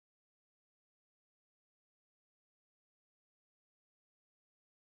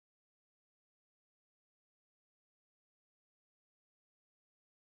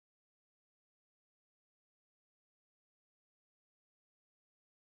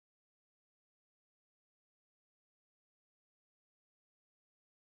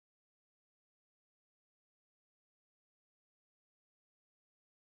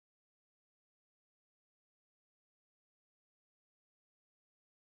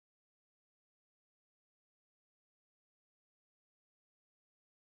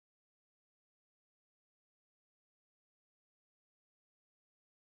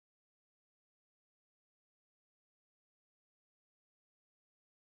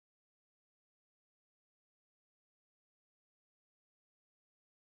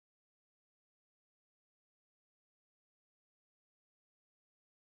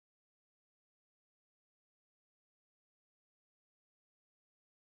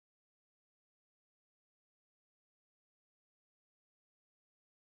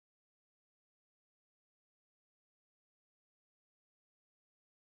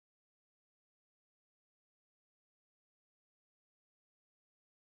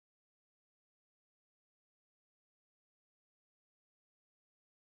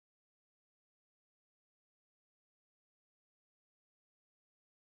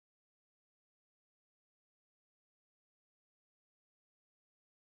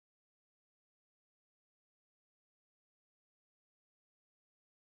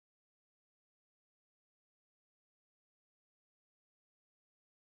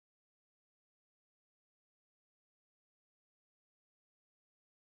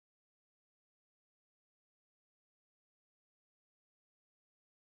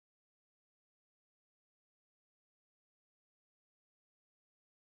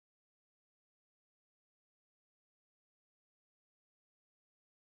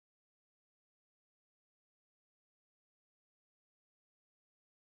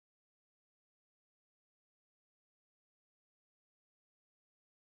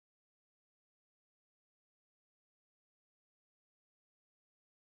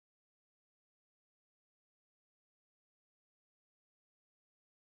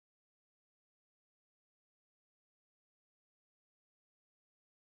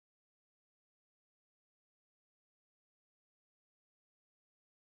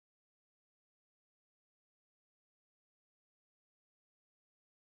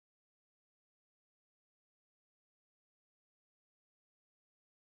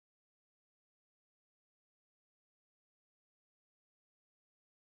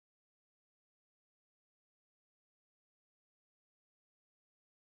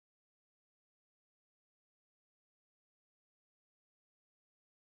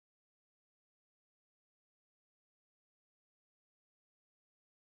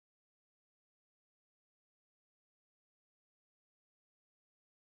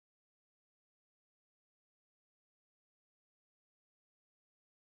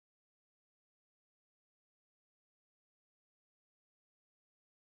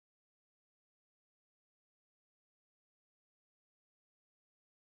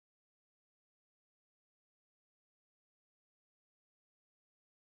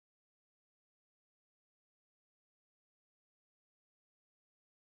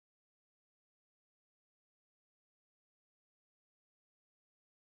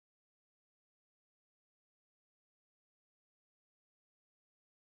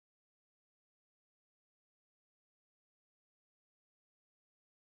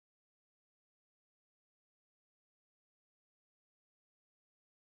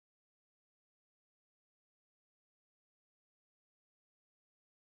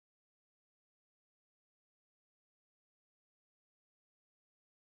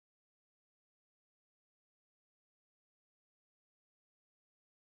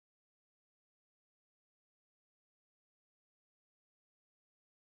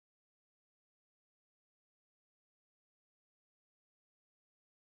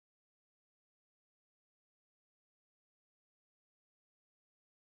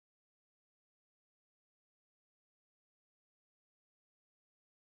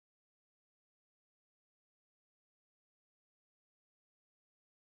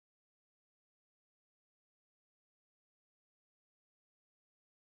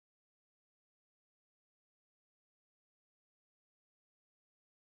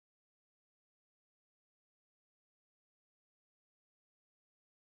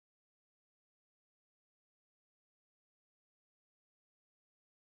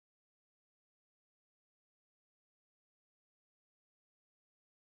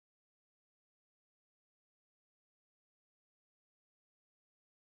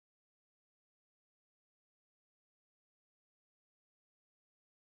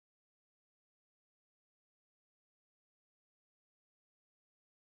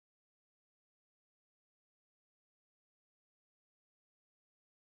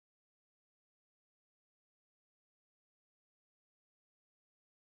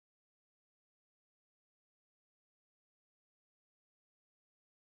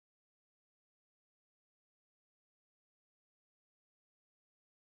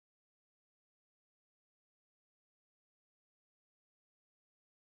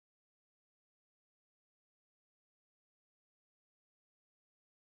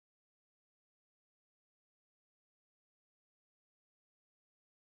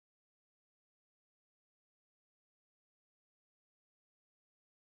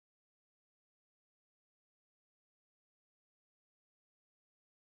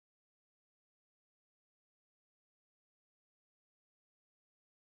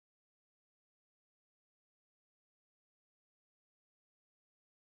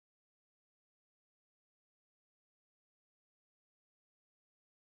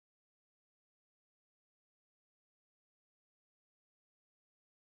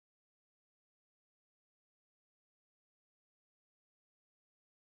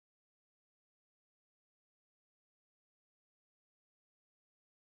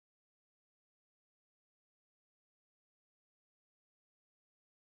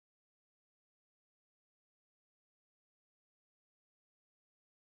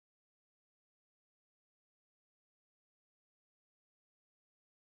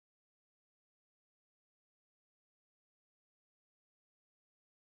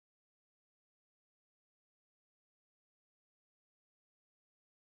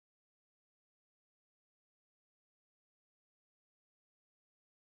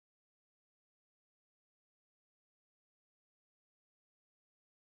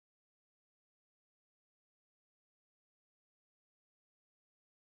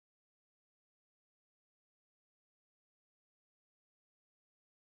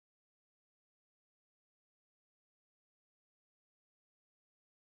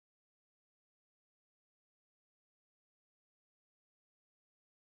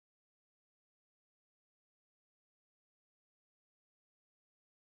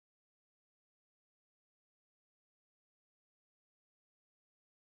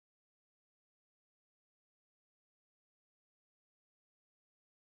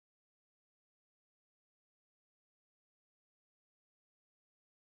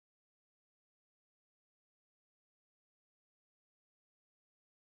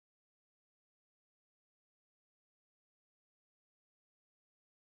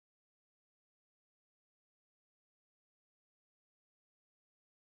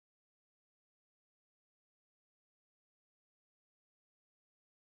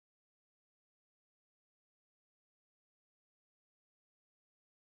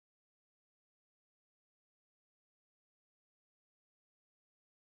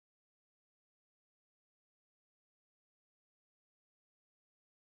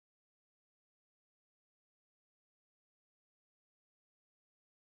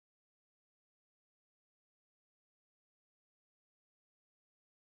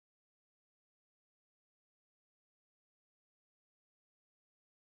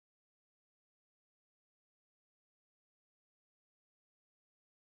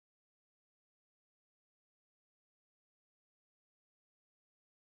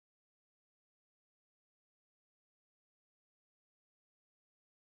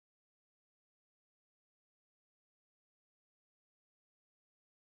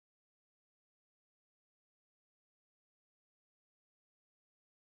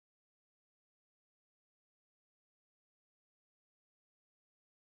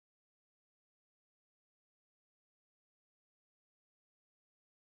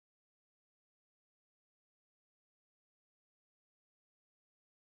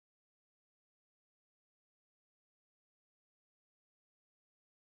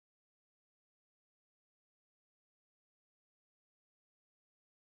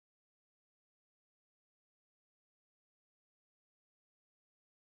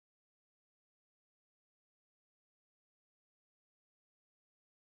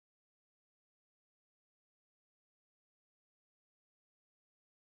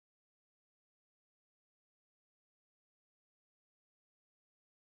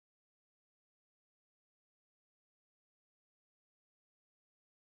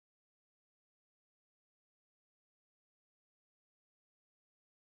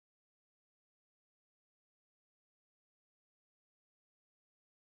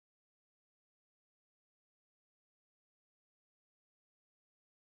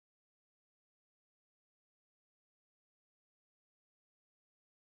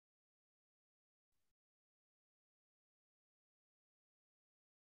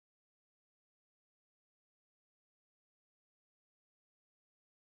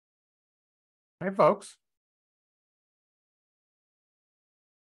Hi, folks.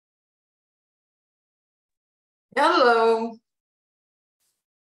 Hello.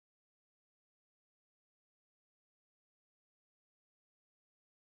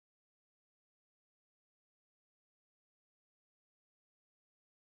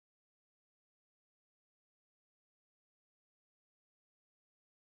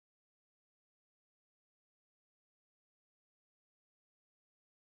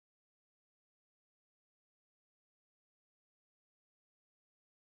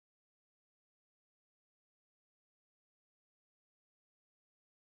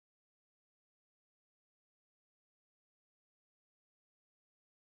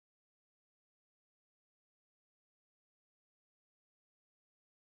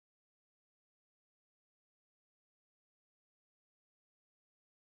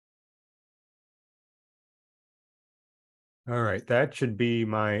 All right, that should be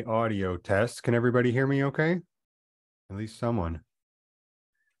my audio test. Can everybody hear me okay? At least someone.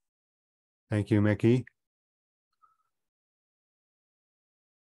 Thank you, Mickey.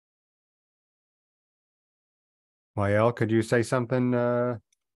 YL, could you say something so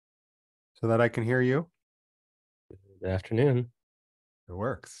that I can hear you? Good afternoon. It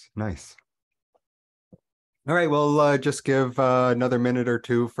works. Nice. All right, we'll just give another minute or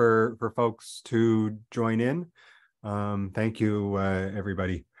two for folks to join in. Thank you,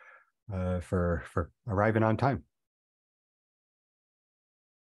 everybody, for arriving on time.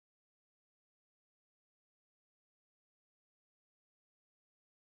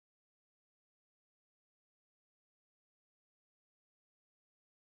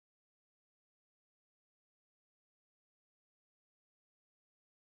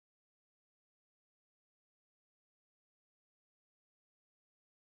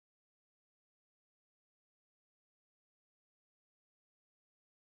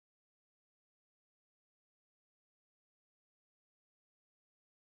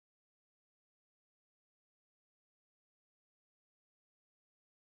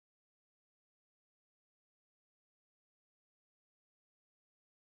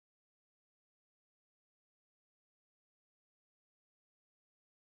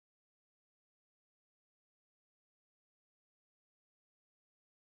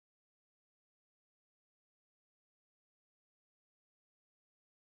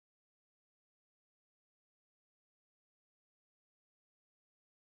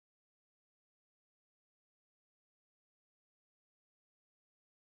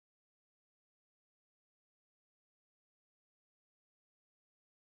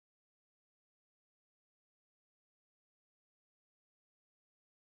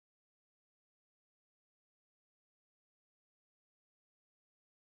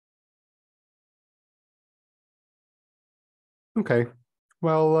 Okay.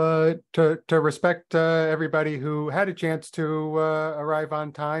 Well, to respect everybody who had a chance to arrive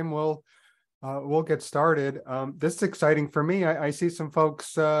on time, we'll get started. This is exciting for me. I see some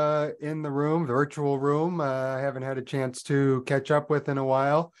folks in the room, virtual room. I haven't had a chance to catch up with in a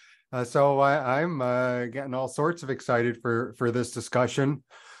while, so I'm getting all sorts of excited for this discussion.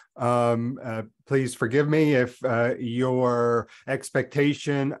 Please forgive me if your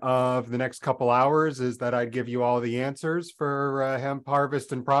expectation of the next couple hours is that I'd give you all the answers for hemp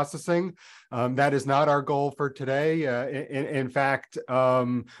harvest and processing. That is not our goal for today. In fact,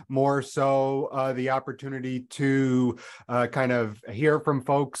 more so the opportunity to kind of hear from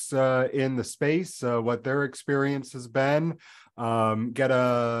folks in the space, what their experience has been, get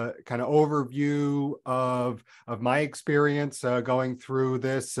a kind of overview of my experience going through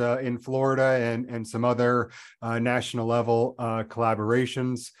this in Florida and some other national level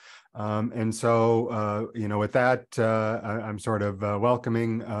collaborations. And so, with that, I'm sort of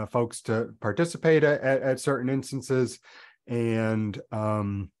welcoming folks to participate at certain instances. And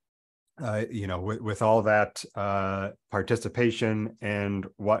with all that participation and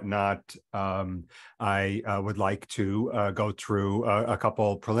whatnot, I would like to go through a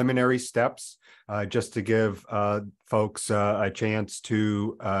couple preliminary steps just to give folks a chance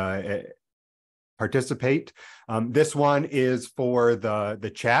to participate. This one is for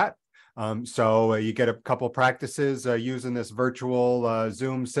the chat. So you get a couple practices using this virtual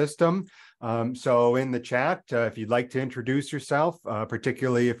Zoom system. So in the chat, if you'd like to introduce yourself,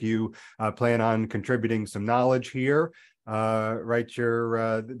 particularly if you plan on contributing some knowledge here, write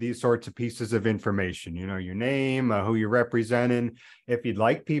your these sorts of pieces of information, your name, who you're representing. If you'd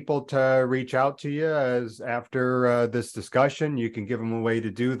like people to reach out to you as after this discussion, you can give them a way to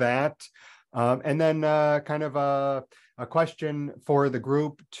do that. And then kind of a a question for the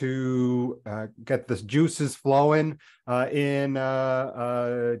group to get the juices flowing in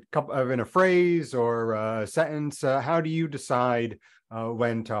a phrase or a sentence. How do you decide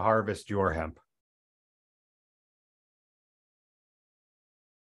when to harvest your hemp?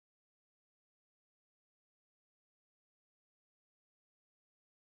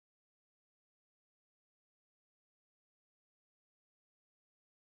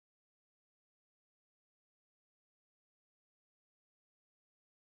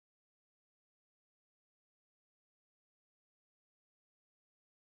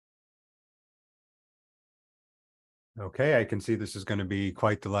 Okay, I can see this is going to be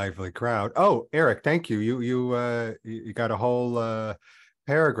quite the lively crowd. Oh, Eric, thank you. You got a whole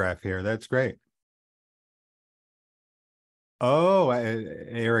paragraph here. That's great. Oh,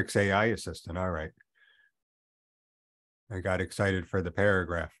 Eric's AI assistant. All right. I got excited for the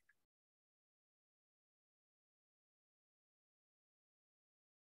paragraph.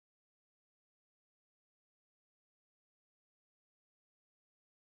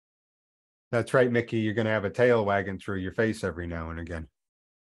 That's right, Mickey. You're going to have a tail wagging through your face every now and again.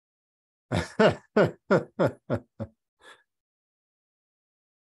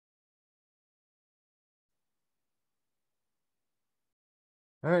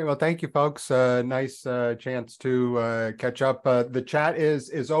 All right. Well, thank you, folks. Nice chance to catch up. The chat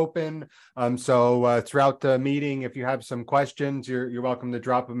is open. So throughout the meeting, if you have some questions, you're welcome to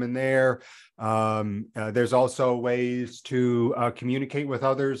drop them in there. There's also ways to communicate with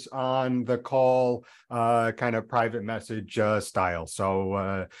others on the call, kind of private message style.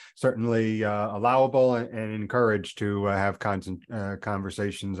 So certainly allowable and encouraged to have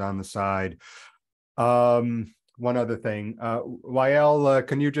conversations on the side. One other thing, Wael,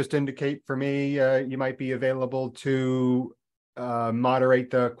 can you just indicate for me you might be available to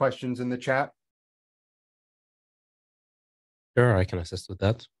moderate the questions in the chat? Sure, I can assist with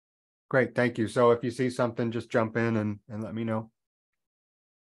that. Great, thank you. So if you see something, just jump in and let me know.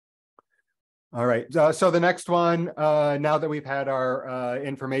 All right, so the next one, now that we've had our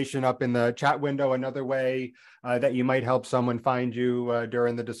information up in the chat window, another way that you might help someone find you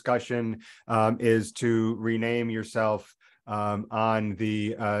during the discussion is to rename yourself on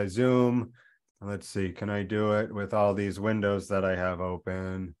the Zoom. Let's see, can I do it with all these windows that I have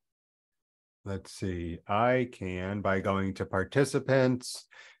open? Let's see, I can by going to participants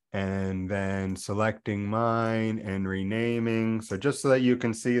and then selecting mine and renaming. So just so that you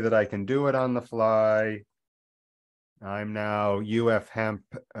can see that I can do it on the fly, I'm now UF Hemp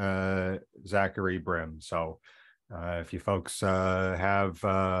Zachary Brim. So if you folks have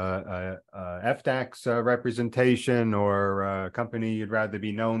FDAX representation or a company you'd rather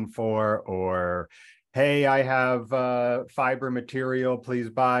be known for, or hey, I have fiber material, please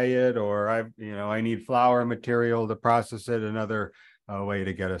buy it, or I need flower material to process it, another way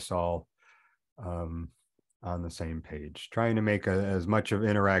to get us all on the same page, trying to make as much of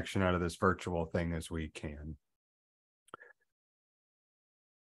interaction out of this virtual thing as we can.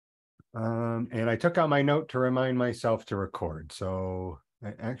 And I took out my note to remind myself to record. So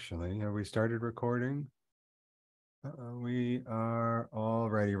actually, have we started recording? We are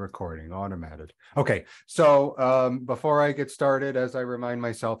already recording, automated. Okay, so before I get started, as I remind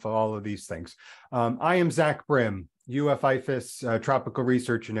myself of all of these things, I am Zach Brim, IFAS Tropical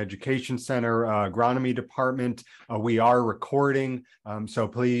Research and Education Center, Agronomy Department. We are recording, so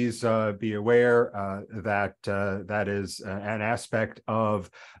please be aware that that is an aspect of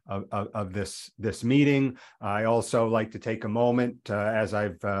this meeting. I also like to take a moment, as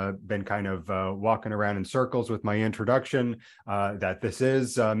I've been kind of walking around in circles with my introduction, that this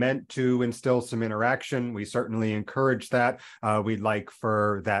is meant to instill some interaction. We certainly encourage that. We'd like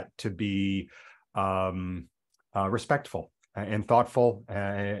for that to be respectful and thoughtful.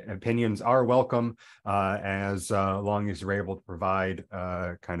 Opinions are welcome as long as you're able to provide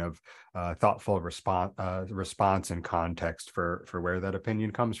kind of thoughtful response and context for where that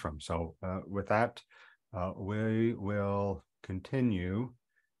opinion comes from. So with that, we will continue,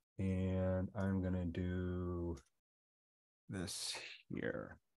 and I'm going to do this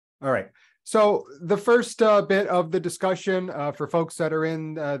here. All right. So the first bit of the discussion for folks that are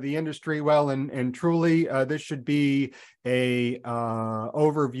in the industry well and truly, this should be a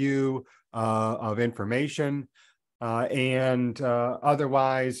overview of information. And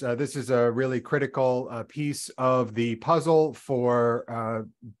otherwise, this is a really critical piece of the puzzle for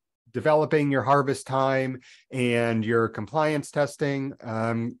developing your harvest time and your compliance testing.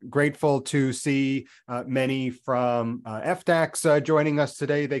 I'm grateful to see many from FDAX joining us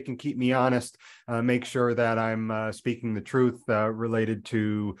today. They can keep me honest, make sure that I'm speaking the truth related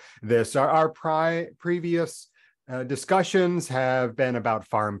to this. Our previous discussions have been about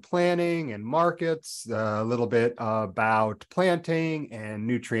farm planning and markets, a little bit about planting and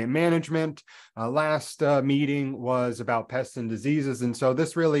nutrient management. Last meeting was about pests and diseases. And so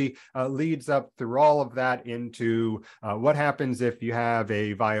this really leads up through all of that into what happens if you have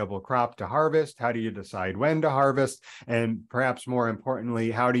a viable crop to harvest? How do you decide when to harvest? And perhaps more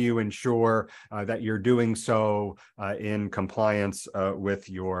importantly, how do you ensure that you're doing so in compliance with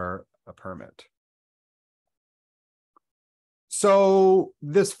your permit? So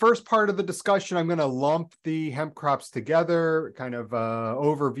this first part of the discussion, I'm going to lump the hemp crops together, kind of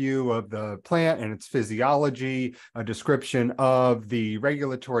overview of the plant and its physiology, a description of the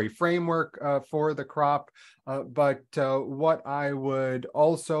regulatory framework for the crop. But what I would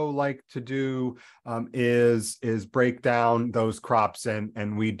also like to do is break down those crops,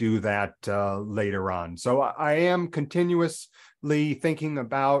 and we do that later on. So I am continuously thinking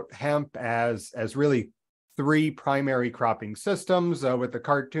about hemp as really three primary cropping systems. With the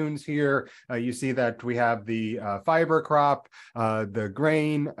cartoons here, you see that we have the fiber crop, the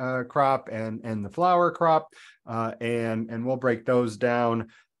grain crop, and the flower crop, and we'll break those down.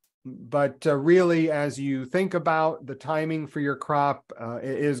 But really, as you think about the timing for your crop,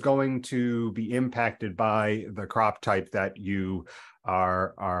 it is going to be impacted by the crop type that you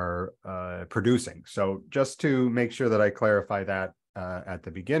are producing. So just to make sure that I clarify that at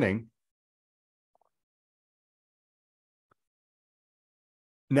the beginning.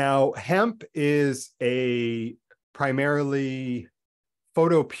 Now, hemp is a primarily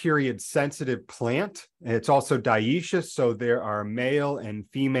photoperiod sensitive plant. It's also dioecious, so there are male and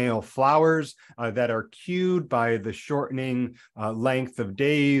female flowers that are cued by the shortening length of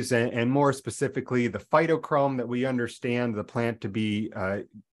days, and more specifically, the phytochrome that we understand the plant to be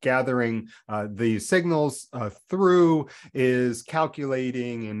gathering the signals through is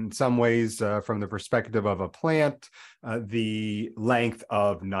calculating in some ways from the perspective of a plant the length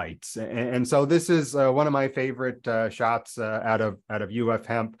of nights. And so this is one of my favorite shots out of UF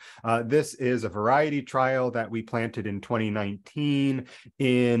Hemp. This is a variety trial that we planted in 2019.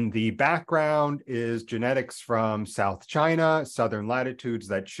 In the background is genetics from South China, southern latitudes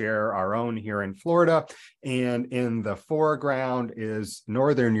that share our own here in Florida. And in the foreground is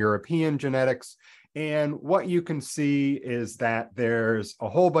Northern European genetics. And what you can see is that there's a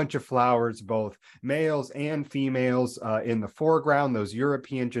whole bunch of flowers, both males and females in the foreground, those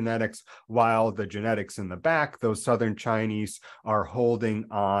European genetics, while the genetics in the back, those Southern Chinese, are holding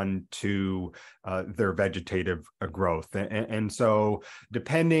on to their vegetative growth. And so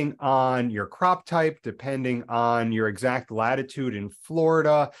depending on your crop type, depending on your exact latitude in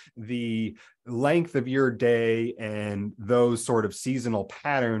Florida, the length of your day and those sort of seasonal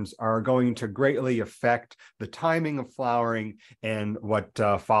patterns are going to greatly affect the timing of flowering and what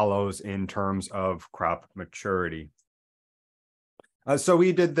follows in terms of crop maturity. So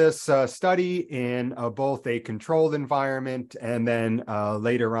we did this study in both a controlled environment and then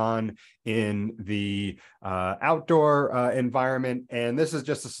later on in the outdoor environment. And this is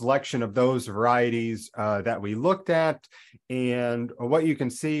just a selection of those varieties that we looked at. And what you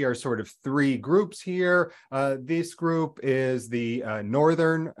can see are sort of three groups here. This group is the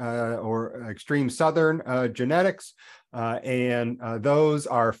northern or extreme southern genetics. And those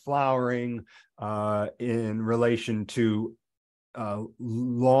are flowering in relation to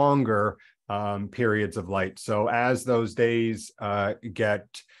longer periods of light. So as those days get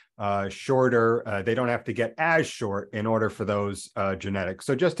shorter, they don't have to get as short in order for those genetics.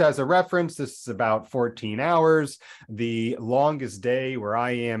 So just as a reference, this is about 14 hours. The longest day where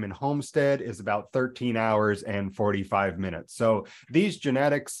I am in Homestead is about 13 hours and 45 minutes. So these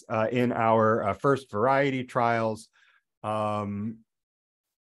genetics in our first variety trials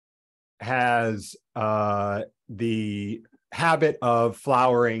has the habit of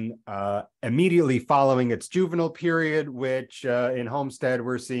flowering immediately following its juvenile period, which in Homestead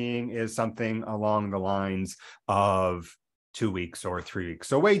we're seeing is something along the lines of 2 weeks or 3 weeks.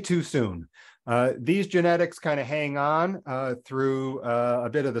 So way too soon. These genetics kind of hang on through a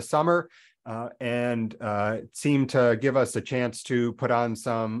bit of the summer and seem to give us a chance to put on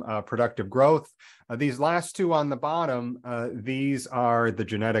some productive growth. These last two on the bottom, these are the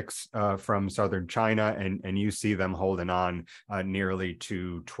genetics from southern China, and you see them holding on nearly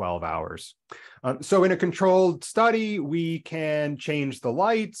to 12 hours. So in a controlled study, we can change the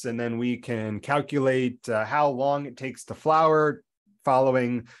lights, and then we can calculate how long it takes to flower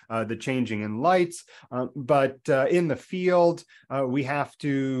following the changing in lights. But in the field, we have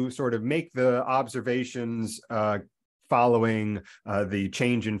to sort of make the observations following the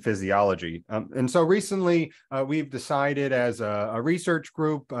change in physiology. And so recently we've decided as a research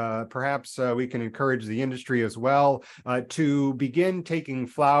group, perhaps we can encourage the industry as well to begin taking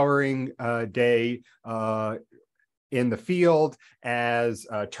flowering day in the field as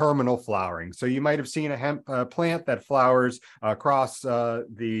terminal flowering. So you might have seen a hemp plant that flowers across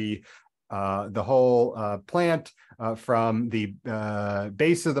the whole plant from the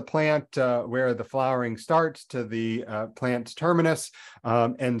base of the plant where the flowering starts to the plant's terminus.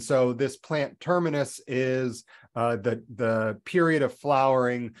 And so this plant terminus is the period of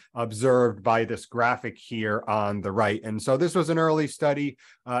flowering observed by this graphic here on the right. And so this was an early study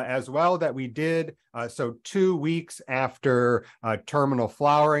as well that we did. So 2 weeks after terminal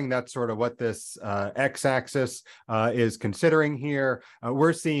flowering, that's sort of what this x-axis is considering here.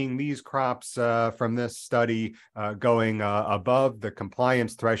 We're seeing these crops from this study going above the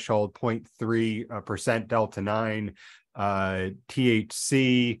compliance threshold, 0.3% delta 9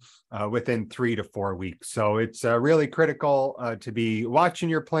 THC within 3 to 4 weeks. So it's really critical to be watching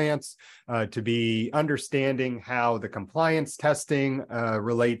your plants, to be understanding how the compliance testing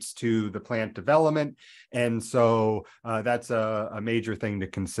relates to the plant development. And so that's a major thing to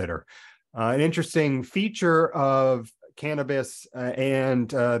consider. An interesting feature of cannabis and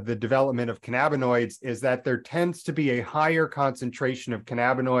the development of cannabinoids is that there tends to be a higher concentration of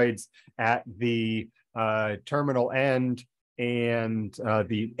cannabinoids at the terminal end and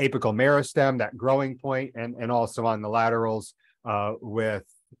the apical merostem, that growing point, and also on the laterals with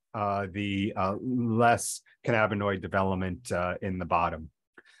the less cannabinoid development in the bottom.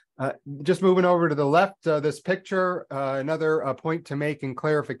 Just moving over to the left, this picture, another point to make in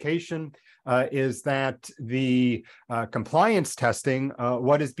clarification is that the compliance testing,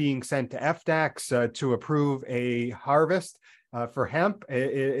 what is being sent to FDACS to approve a harvest for hemp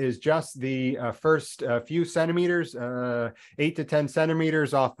is just the first few centimeters, 8 to 10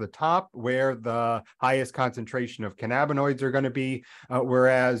 centimeters off the top, where the highest concentration of cannabinoids are going to be.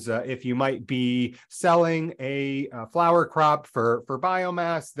 Whereas if you might be selling a flower crop for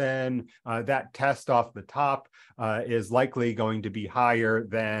biomass, then that test off the top is likely going to be higher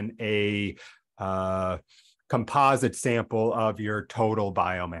than a composite sample of your total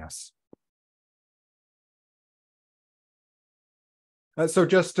biomass. So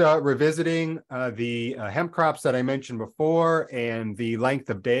just revisiting the hemp crops that I mentioned before and the length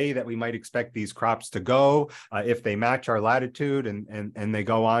of day that we might expect these crops to go if they match our latitude and they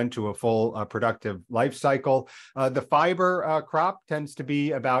go on to a full productive life cycle. The fiber crop tends to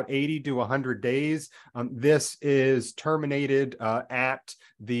be about 80 to 100 days. This is terminated at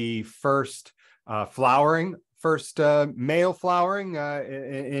the first flowering. First male flowering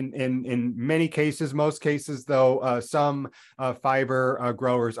in many cases, most cases though, some fiber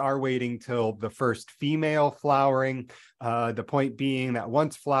growers are waiting till the first female flowering. The point being that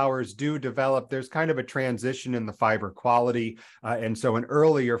once flowers do develop, there's kind of a transition in the fiber quality. And so an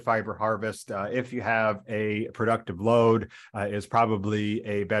earlier fiber harvest, if you have a productive load, is probably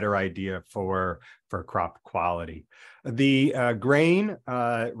a better idea for crop quality. The grain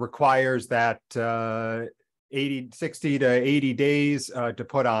requires that 60 to 80 days to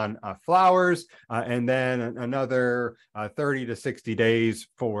put on flowers, and then another 30 to 60 days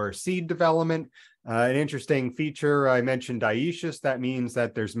for seed development. An interesting feature, I mentioned dioecious. That means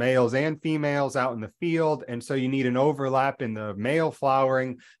that there's males and females out in the field, and so you need an overlap in the male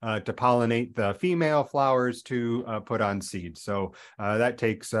flowering to pollinate the female flowers to put on seeds. So that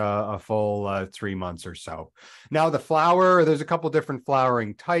takes a full 3 months or so. Now the flower, there's a couple different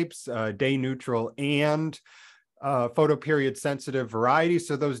flowering types, day neutral and photoperiod sensitive varieties.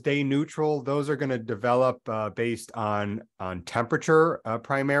 So those day neutral, those are going to develop based on temperature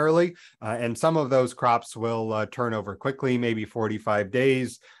primarily. And some of those crops will turn over quickly, maybe 45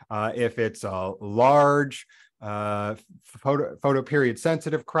 days. If it's a large photoperiod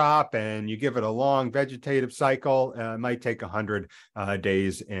sensitive crop and you give it a long vegetative cycle, it might take 100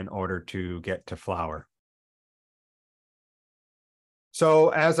 days in order to get to flower. So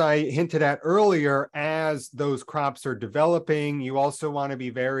as I hinted at earlier, as those crops are developing, you also want to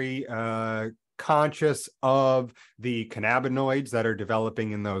be very conscious of the cannabinoids that are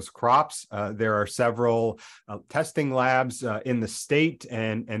developing in those crops. There are several testing labs in the state,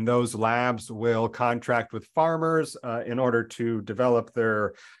 and those labs will contract with farmers in order to develop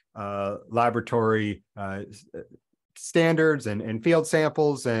their laboratory standards and field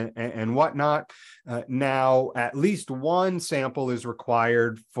samples and whatnot. Now, at least one sample is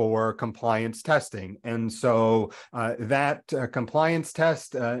required for compliance testing. And so that compliance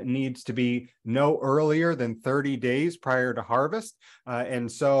test needs to be no earlier than 30 days prior to harvest.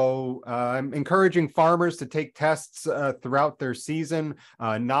 And so I'm encouraging farmers to take tests throughout their season,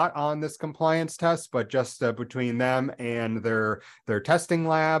 not on this compliance test, but just between them and their testing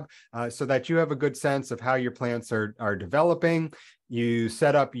lab, so that you have a good sense of how your plants are developing. You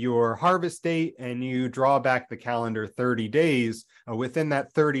set up your harvest date and you draw back the calendar 30 days. Within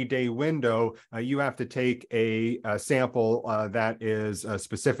that 30-day window, you have to take a sample that is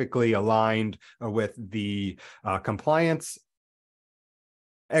specifically aligned with the compliance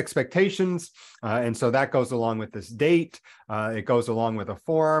expectations. And so that goes along with this date. It goes along with a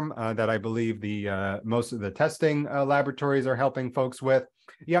form that I believe the most of the testing laboratories are helping folks with.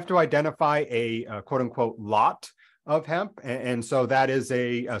 You have to identify a quote unquote lot of hemp. And so that is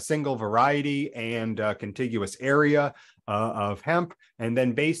a single variety and contiguous area of hemp. And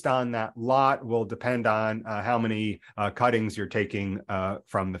then based on that lot will depend on how many cuttings you're taking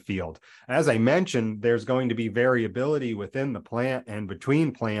from the field. As I mentioned, there's going to be variability within the plant and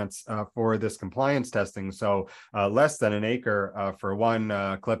between plants for this compliance testing. So less than an acre for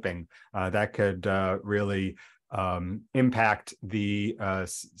one clipping, that could really impact the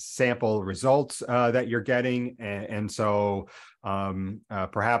sample results that you're getting. And so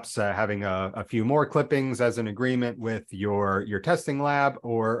perhaps having a few more clippings as an agreement with your testing lab,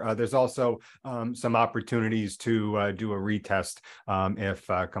 or there's also some opportunities to do a retest if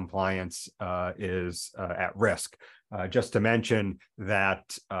compliance is at risk. Just to mention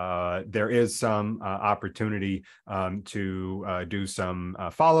that there is some opportunity to do some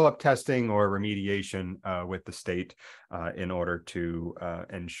follow-up testing or remediation with the state in order to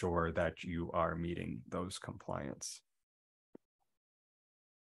ensure that you are meeting those compliance.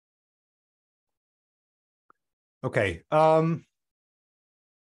 Okay.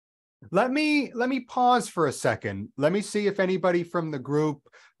 Let me pause for a second. Let me see if anybody from the group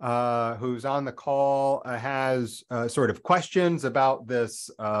who's on the call has sort of questions about this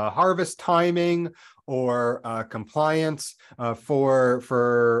harvest timing or compliance for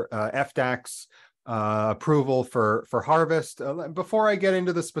FDAC's approval for harvest. Before I get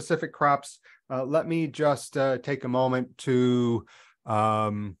into the specific crops, let me just take a moment to.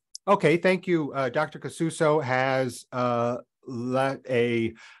 Okay, thank you. Dr. Casuso has let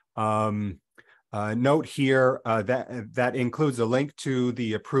a note here that includes a link to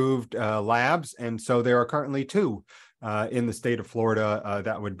the approved labs. And so there are currently two in the state of Florida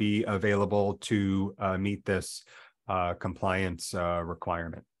that would be available to meet this compliance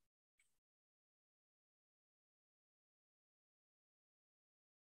requirement.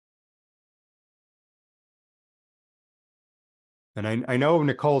 And I know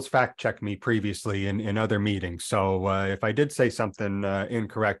Nicole's fact-checked me previously in other meetings. So if I did say something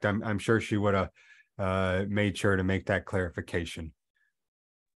incorrect, I'm sure she would have made sure to make that clarification.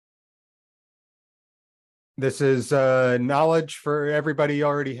 This is knowledge for everybody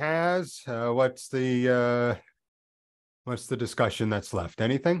already has. What's the discussion that's left?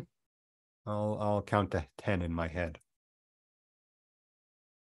 Anything? I'll count to 10 in my head.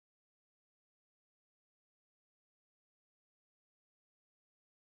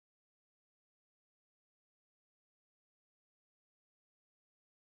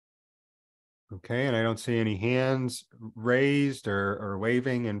 Okay, and I don't see any hands raised or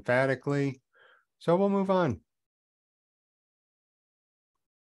waving emphatically. So we'll move on.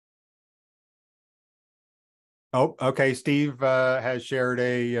 Oh, okay. Steve has shared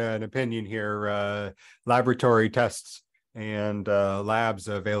an opinion here. Laboratory tests and labs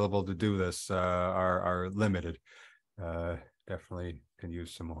available to do this are limited. Definitely can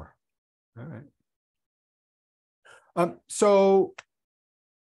use some more. All right. So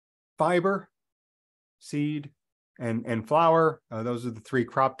fiber, seed, and flower, those are the three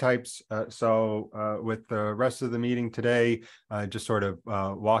crop types. So with the rest of the meeting today, just sort of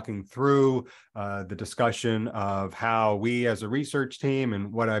walking through the discussion of how we as a research team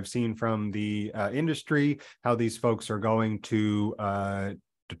and what I've seen from the industry, how these folks are going to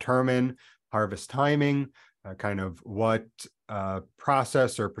determine harvest timing, kind of what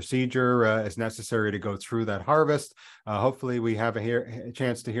process or procedure is necessary to go through that harvest. Hopefully we have a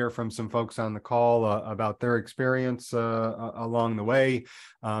chance to hear from some folks on the call about their experience along the way.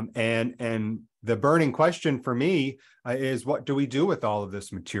 And the burning question for me is, what do we do with all of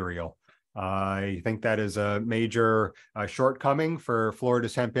this material? I think that is a major shortcoming for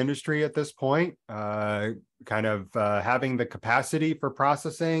Florida's hemp industry at this point. Having the capacity for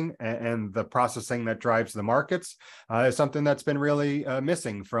processing and the processing that drives the markets is something that's been really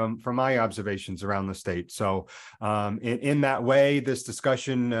missing from my observations around the state. So in that way, this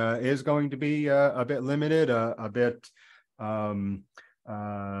discussion is going to be a bit limited, a bit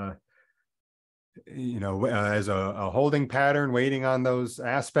as a holding pattern, waiting on those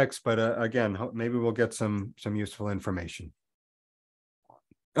aspects. But again, maybe we'll get some useful information.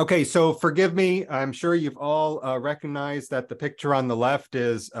 Okay, so forgive me. I'm sure you've all recognized that the picture on the left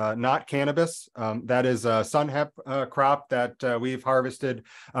is not cannabis. That is a sun hemp crop that we've harvested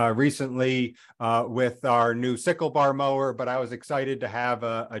recently with our new sickle bar mower. But I was excited to have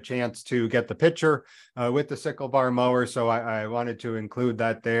a chance to get the picture with the sickle bar mower, so I wanted to include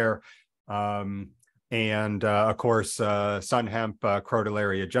that there. Of course, sun hemp,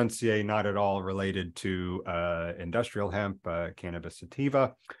 Crotalaria gentiae, not at all related to industrial hemp, cannabis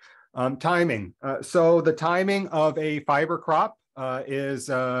sativa. Timing. So the timing of a fiber crop is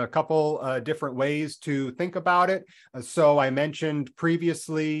a couple different ways to think about it. So I mentioned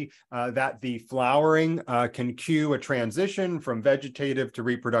previously that the flowering can cue a transition from vegetative to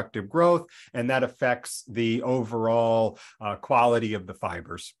reproductive growth, and that affects the overall quality of the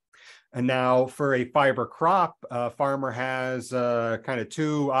fibers. And now for a fiber crop, farmer has kind of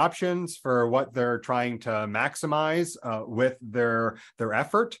two options for what they're trying to maximize with their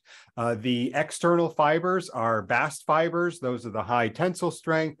effort. The external fibers are bast fibers. Those are the high tensile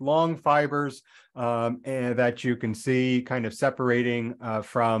strength, long fibers, and that you can see kind of separating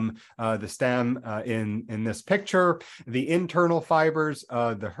from the stem in this picture. The internal fibers,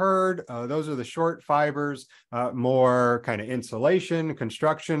 the hurd, those are the short fibers, more kind of insulation,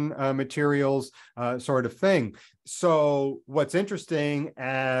 construction materials sort of thing. So what's interesting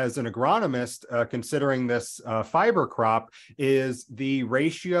as an agronomist considering this fiber crop is the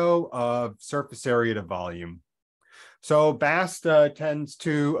ratio of surface area to volume. So bast tends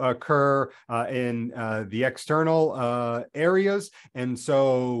to occur in the external areas. And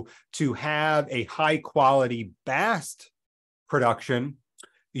so to have a high quality bast production,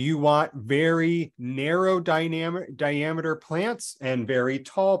 you want very narrow diameter plants and very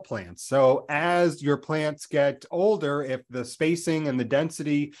tall plants. So as your plants get older, if the spacing and the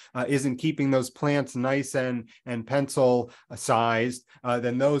density isn't keeping those plants nice and pencil sized,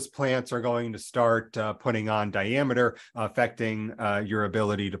 then those plants are going to start putting on diameter, affecting your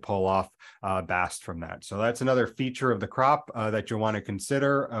ability to pull off bast from that. So that's another feature of the crop that you'll want to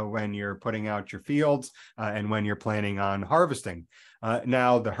consider when you're putting out your fields and when you're planning on harvesting.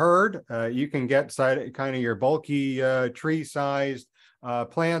 Now the hurd, you can get kind of your bulky tree-sized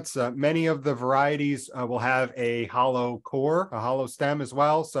plants. Many of the varieties will have a hollow core, a hollow stem as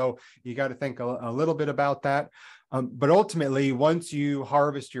well. So you got to think a little bit about that. But ultimately, once you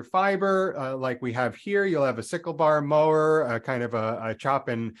harvest your fiber, like we have here, you'll have a sickle bar mower, kind of a chop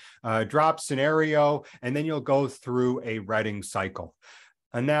and drop scenario, and then you'll go through a retting cycle.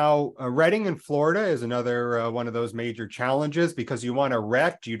 And now retting in Florida is another one of those major challenges because you want to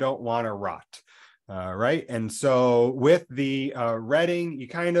ret, you don't want to rot. Right. And so with the retting, you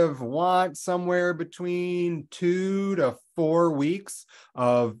kind of want somewhere between 2 to 4 weeks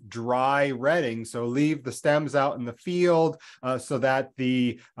of dry retting. So leave the stems out in the field so that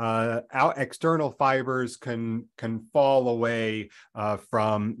the external fibers can fall away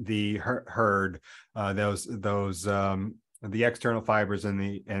from the hurd. The external fibers and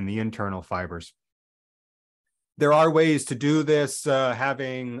the internal fibers. There are ways to do this,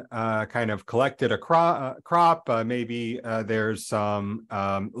 having kind of collected a crop. Maybe there's some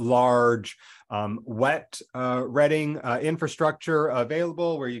large wet retting infrastructure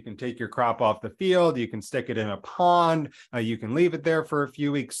available where you can take your crop off the field, you can stick it in a pond, you can leave it there for a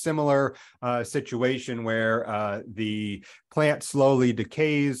few weeks. Similar situation where the plant slowly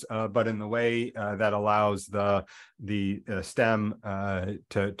decays, but in the way that allows the stem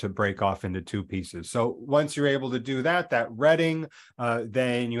to break off into two pieces. So once you're able to do that retting,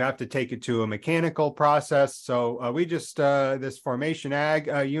 then you have to take it to a mechanical process. So we just, this formation ag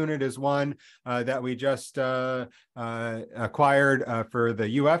unit is one that we just acquired for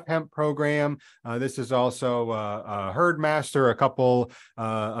the UF Hemp program. This is also a herd master, a couple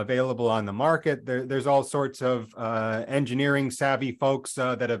available on the market. There's all sorts of engineering savvy folks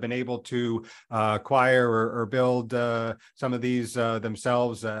that have been able to acquire or build some of these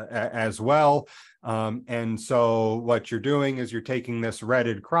themselves as well. And so what you're doing is you're taking this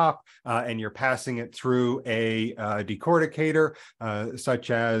retted crop and you're passing it through a decorticator,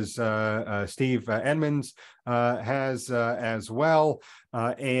 such as Steve Edmonds has as well.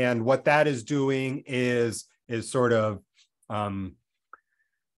 And what that is doing is sort of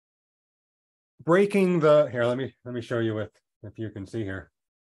breaking the, here, let me show you with, if you can see here.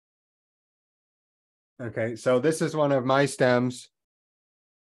 Okay, so this is one of my stems.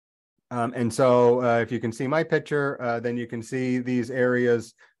 And so if you can see my picture, then you can see these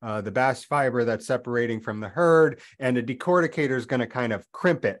areas, the bast fiber that's separating from the herd, and the decorticator is going to kind of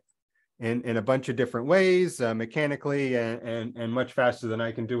crimp it in a bunch of different ways, mechanically and much faster than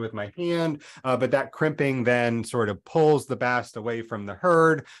I can do with my hand. But that crimping then sort of pulls the bast away from the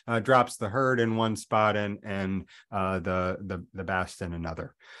herd, drops the herd in one spot and the bast in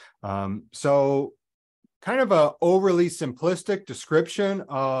another. So kind of a overly simplistic description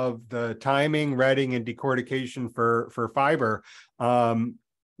of the timing, retting, and decortication for fiber.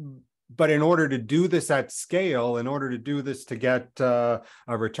 But in order to do this at scale, in order to do this to get a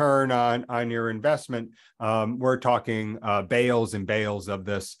return on your investment, we're talking bales and bales of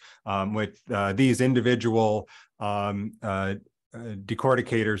this with these individual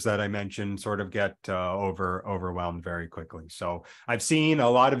decorticators that I mentioned sort of get overwhelmed very quickly. So I've seen a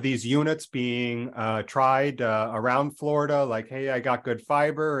lot of these units being tried around Florida, like, hey, I got good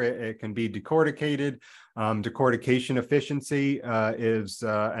fiber, it can be decorticated. Decortication efficiency is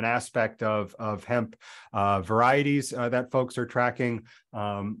an aspect of hemp varieties that folks are tracking.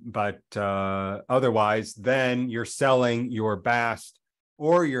 But otherwise, then you're selling your bast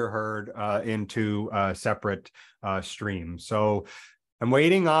or your herd into separate streams. So I'm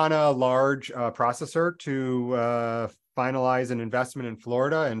waiting on a large processor to finalize an investment in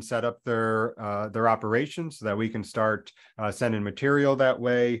Florida and set up their operations so that we can start sending material that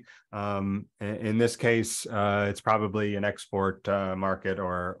way. In this case, it's probably an export market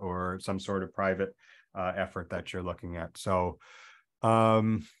or some sort of private effort that you're looking at. So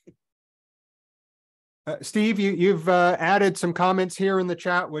Steve, you've added some comments here in the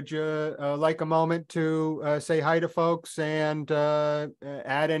chat. Would you like a moment to say hi to folks and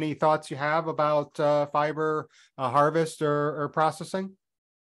add any thoughts you have about fiber harvest or processing?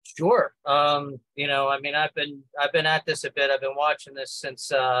 Sure. You know, I mean, I've been at this a bit. I've been watching this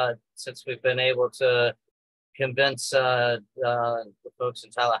since we've been able to convince the folks in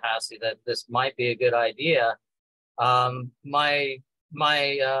Tallahassee that this might be a good idea. My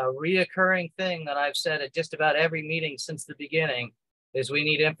reoccurring thing that I've said at just about every meeting since the beginning is we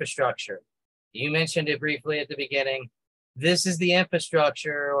need infrastructure. You mentioned it briefly at the beginning. This is the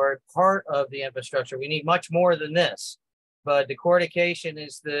infrastructure or part of the infrastructure. We need much more than this, but decortication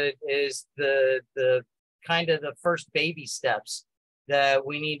is the kind of the first baby steps that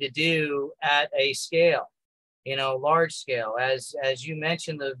we need to do at a scale, you know, large scale. As you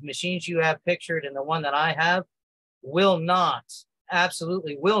mentioned, the machines you have pictured and the one that I have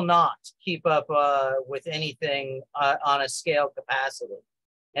absolutely will not keep up with anything on a scale capacity.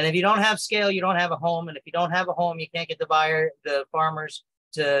 And if you don't have scale, you don't have a home. And if you don't have a home, you can't get the farmers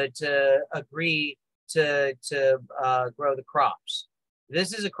to agree to grow the crops.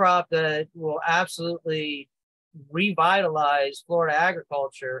 This is a crop that will absolutely revitalize Florida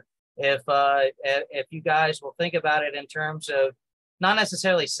agriculture if you guys will think about it in terms of not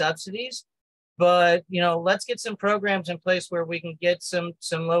necessarily subsidies, but, you know, let's get some programs in place where we can get some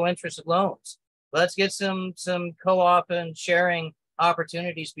low interest loans. Let's get some co-op and sharing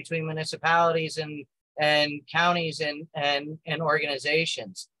opportunities between municipalities and counties and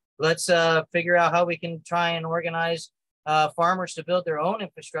organizations. Let's figure out how we can try and organize farmers to build their own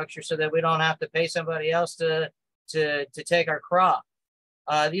infrastructure so that we don't have to pay somebody else to take our crop.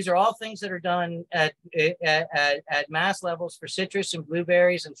 These are all things that are done at mass levels for citrus and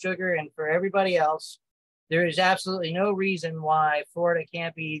blueberries and sugar, and for everybody else. There is absolutely no reason why Florida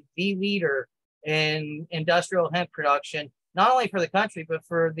can't be the leader in industrial hemp production, not only for the country, but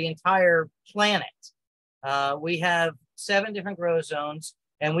for the entire planet. We have 7 different grow zones,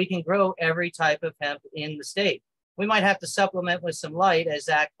 and we can grow every type of hemp in the state. We might have to supplement with some light, as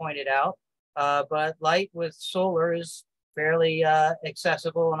Zach pointed out, but light with solar is fairly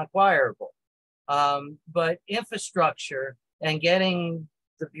accessible and acquirable. But infrastructure and getting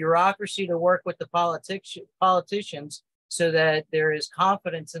the bureaucracy to work with the politicians so that there is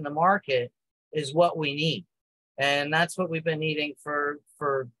confidence in the market is what we need. And that's what we've been needing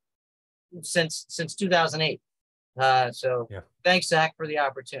since 2008. So yeah. Thanks, Zach, for the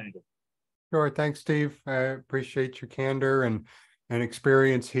opportunity. Sure. Thanks, Steve. I appreciate your candor and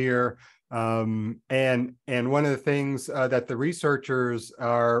experience here. And one of the things that the researchers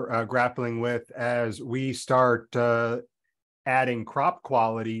are grappling with as we start adding crop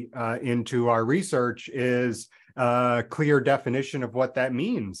quality into our research is a clear definition of what that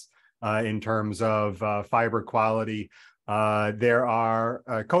means in terms of fiber quality. There are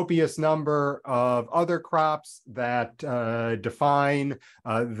a copious number of other crops that define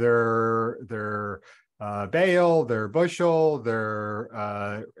their bale, their bushel,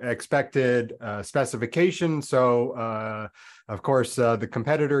 their expected specification. So, of course, the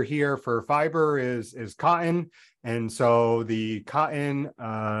competitor here for fiber is cotton. And so the cotton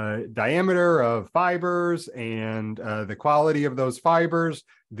diameter of fibers and the quality of those fibers,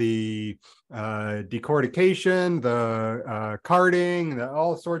 the decortication, the carding,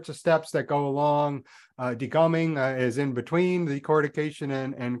 all sorts of steps that go along. Degumming is in between the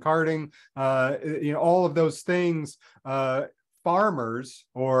decortication and carding. All of those things. Farmers,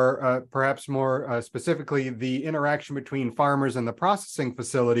 or perhaps more specifically, the interaction between farmers and the processing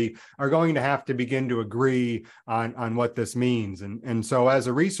facility are going to have to begin to agree on what this means. And so as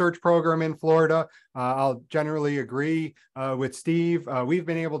a research program in Florida, I'll generally agree with Steve. We've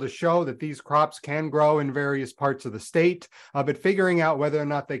been able to show that these crops can grow in various parts of the state, but figuring out whether or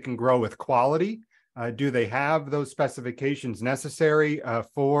not they can grow with quality. Do they have those specifications necessary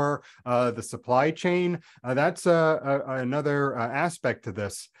for the supply chain? That's another aspect to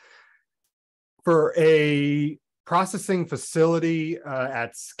this. For a processing facility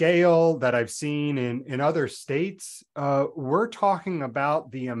at scale that I've seen in other states, we're talking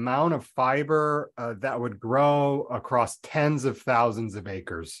about the amount of fiber that would grow across tens of thousands of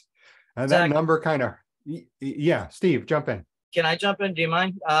acres. And that number kind of, yeah, Steve, jump in. Can I jump in? Do you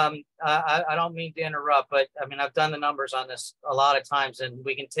mind? I don't mean to interrupt, but I mean, I've done the numbers on this a lot of times, and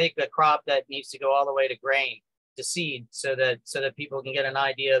we can take a crop that needs to go all the way to grain to seed so that people can get an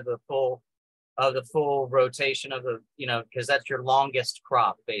idea of the full rotation of the, because that's your longest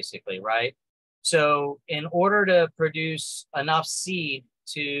crop basically, right? So in order to produce enough seed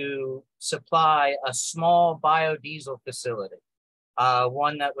to supply a small biodiesel facility,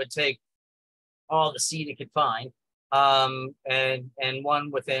 one that would take all the seed it could find, and one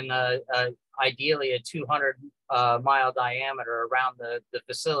within ideally a 200 mile diameter around the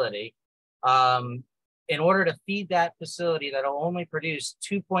facility. In order to feed that facility that'll only produce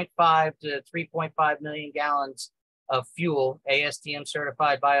 2.5 to 3.5 million gallons of fuel, ASTM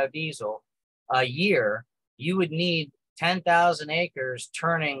certified biodiesel, a year, you would need 10,000 acres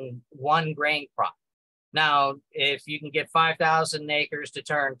turning one grain crop. Now, if you can get 5,000 acres to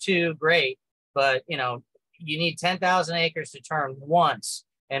turn two, great, but you need 10,000 acres to turn once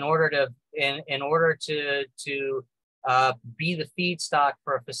in order to be the feedstock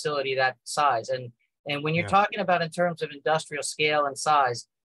for a facility that size. And when you're talking about in terms of industrial scale and size,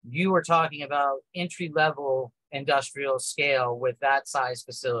 you were talking about entry level industrial scale with that size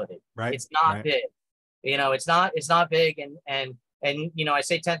facility. Right. It's not big. It's not big. And I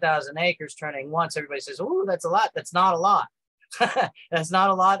say 10,000 acres turning once, everybody says, oh, that's a lot. That's not a lot. That's not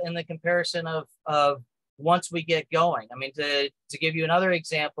a lot in the comparison of once we get going. I mean, to give you another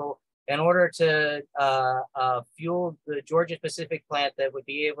example, in order to fuel the Georgia Pacific plant that would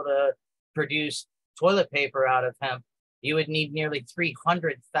be able to produce toilet paper out of hemp, you would need nearly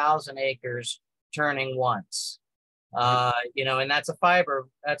 300,000 acres turning once. And that's a fiber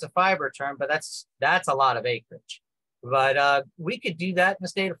term, but that's a lot of acreage. But we could do that in the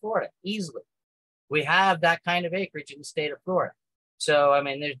state of Florida easily. We have that kind of acreage in the state of Florida. So, I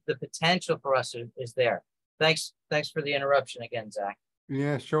mean, there's the potential for us is there. Thanks for the interruption again, Zach.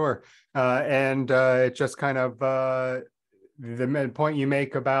 Yeah, sure. And it just kind of the point you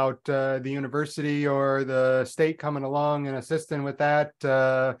make about the university or the state coming along and assisting with that,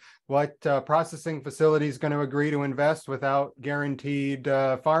 what processing facility is going to agree to invest without guaranteed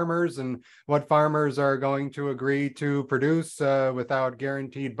farmers, and what farmers are going to agree to produce without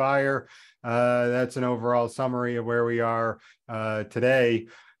guaranteed buyer. That's an overall summary of where we are today.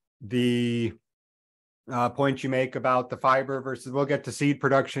 The point you make about the fiber versus, we'll get to seed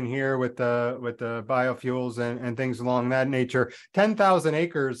production here with the biofuels and things along that nature. 10,000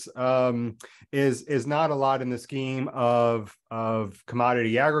 acres is not a lot in the scheme of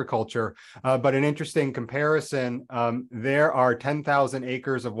commodity agriculture, but an interesting comparison. There are 10,000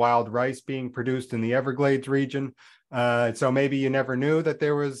 acres of wild rice being produced in the Everglades region. So maybe you never knew that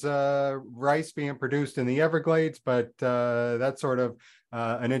there was rice being produced in the Everglades, but that's sort of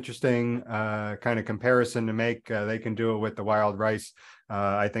an interesting kind of comparison to make. They can do it with the wild rice.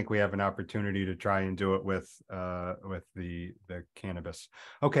 I think we have an opportunity to try and do it with the cannabis.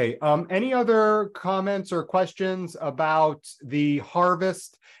 Okay. Any other comments or questions about the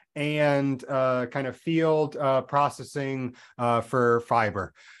harvest and kind of field processing for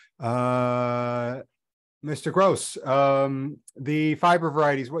fiber. Mr. Gross, the fiber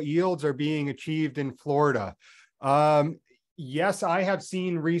varieties, what yields are being achieved in Florida? Yes, I have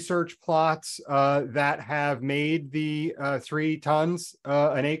seen research plots that have made the 3 tons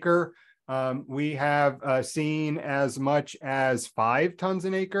an acre. We have seen as much as 5 tons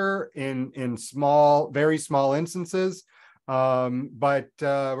an acre in small, very small instances. But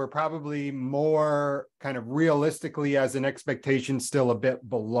we're probably more kind of realistically as an expectation still a bit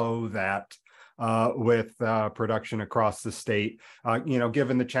below that. With production across the state,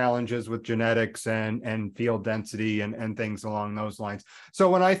 given the challenges with genetics and field density and things along those lines. So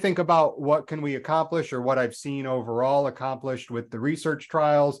when I think about what can we accomplish or what I've seen overall accomplished with the research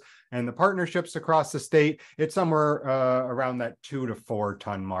trials and the partnerships across the state, it's somewhere around that 2 to 4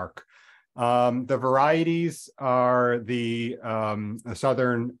 ton mark. The varieties are the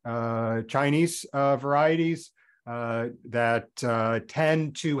southern Chinese varieties that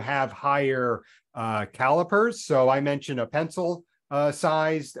tend to have higher calipers. So I mentioned a pencil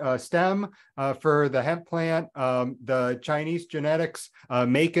sized stem for the hemp plant. The Chinese genetics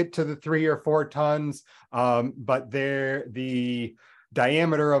make it to the 3 or 4 tons, but the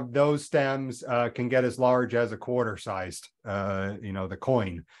diameter of those stems can get as large as a quarter sized, the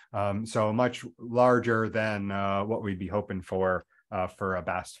coin. So much larger than what we'd be hoping for a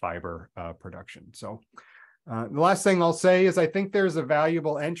bast fiber production. So the last thing I'll say is I think there's a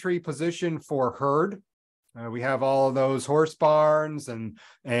valuable entry position for herd. We have all of those horse barns and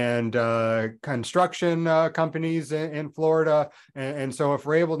construction companies in Florida. And so if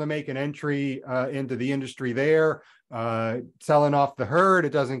we're able to make an entry into the industry there, selling off the herd,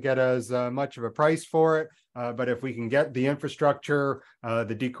 it doesn't get as much of a price for it. But if we can get the infrastructure,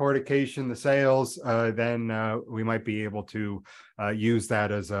 the decortication, the sales, then we might be able to use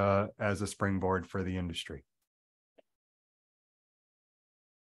that as a springboard for the industry.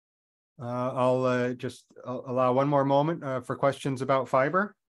 I'll just allow one more moment for questions about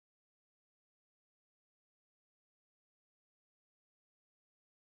fiber.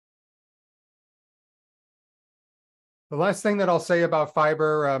 The last thing that I'll say about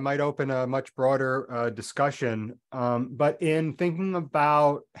fiber might open a much broader discussion, but in thinking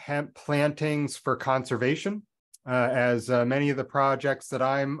about hemp plantings for conservation, as many of the projects that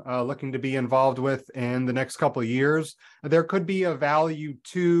I'm looking to be involved with in the next couple of years, there could be a value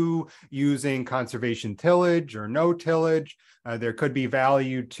to using conservation tillage or no tillage. There could be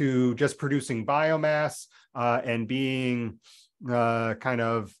value to just producing biomass and being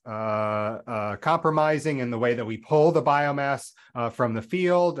compromising in the way that we pull the biomass from the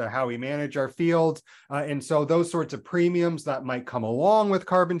field, how we manage our fields. And so those sorts of premiums that might come along with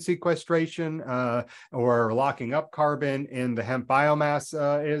carbon sequestration or locking up carbon in the hemp biomass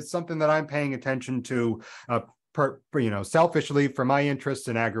is something that I'm paying attention to selfishly for my interest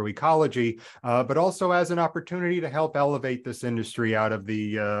in agroecology, but also as an opportunity to help elevate this industry out of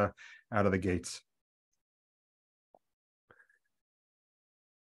the gates.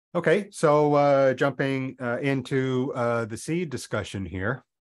 Okay, so jumping into the seed discussion here.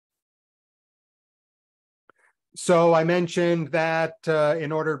 So I mentioned that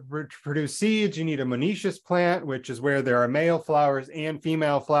in order to produce seeds, you need a monoecious plant, which is where there are male flowers and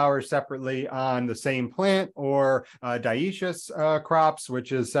female flowers separately on the same plant, or dioecious crops,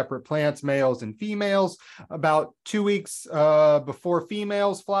 which is separate plants, males and females. About 2 weeks before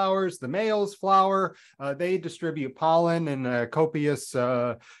females flowers, the males flower. They distribute pollen in a copious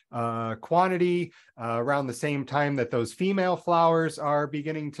quantity around the same time that those female flowers are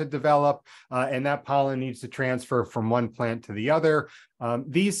beginning to develop, and that pollen needs to transfer from one plant to the other.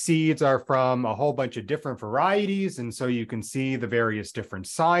 These seeds are from a whole bunch of different varieties, and so you can see the various different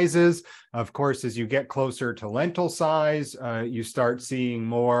sizes. Of course, as you get closer to lentil size, you start seeing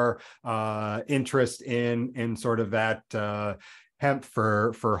more interest in sort of that hemp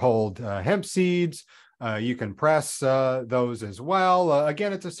for whole hemp seeds. You can press those as well.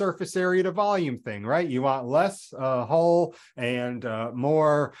 Again, it's a surface area to volume thing, right? You want less hull and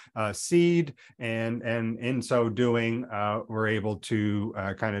more seed, and in so doing, we're able to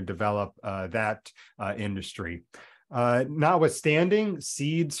kind of develop that industry. Notwithstanding,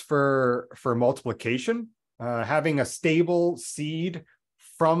 seeds for multiplication, having a stable seed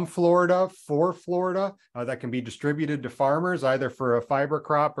from Florida for Florida that can be distributed to farmers either for a fiber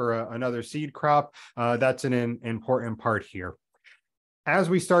crop or another seed crop. That's an important part here.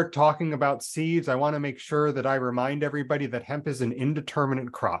 As we start talking about seeds, I want to make sure that I remind everybody that hemp is an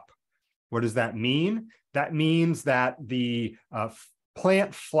indeterminate crop. What does that mean? That means that the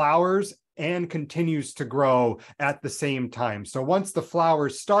plant flowers and continues to grow at the same time. So once the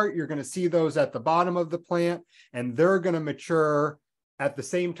flowers start, you're going to see those at the bottom of the plant, and they're going to mature at the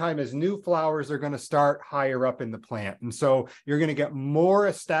same time as new flowers are going to start higher up in the plant. And so you're going to get more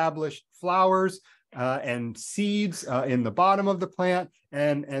established flowers and seeds in the bottom of the plant,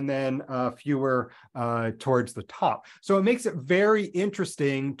 and then fewer towards the top. So it makes it very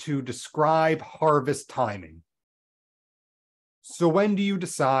interesting to describe harvest timing. So when do you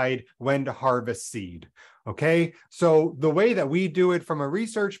decide when to harvest seed? Okay, so the way that we do it from a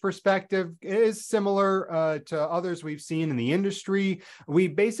research perspective is similar to others we've seen in the industry. We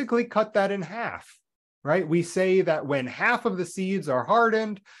basically cut that in half. Right? We say that when half of the seeds are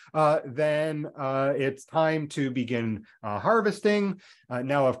hardened, then it's time to begin harvesting.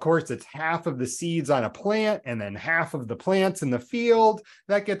 Now, of course, it's half of the seeds on a plant and then half of the plants in the field.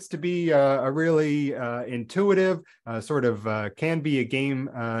 That gets to be a really intuitive, can be a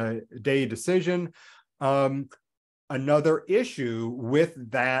game day decision. Another issue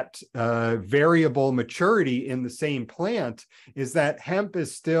with that variable maturity in the same plant is that hemp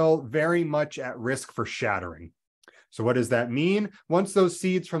is still very much at risk for shattering. So what does that mean? Once those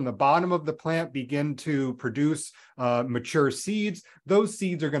seeds from the bottom of the plant begin to produce mature seeds, those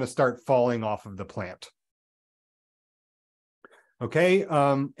seeds are going to start falling off of the plant. Okay,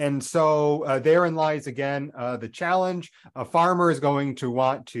 and so therein lies again the challenge. A farmer is going to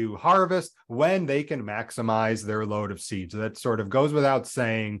want to harvest when they can maximize their load of seeds. That sort of goes without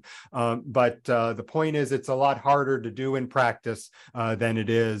saying, but the point is it's a lot harder to do in practice than it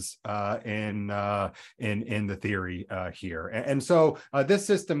is in the theory here. And so this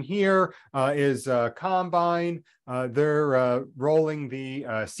system here is combine. They're rolling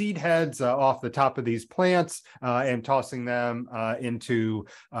the seed heads off the top of these plants and tossing them into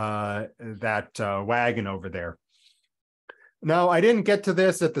that wagon over there. Now, I didn't get to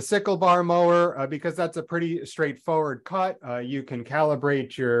this at the sickle bar mower because that's a pretty straightforward cut. You can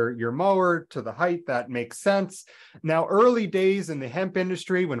calibrate your mower to the height that makes sense. Now, early days in the hemp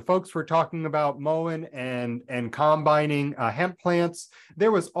industry, when folks were talking about mowing and combining hemp plants,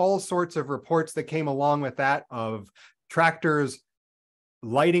 there was all sorts of reports that came along with that of tractors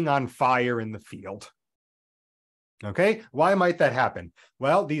lighting on fire in the field. Okay, why might that happen?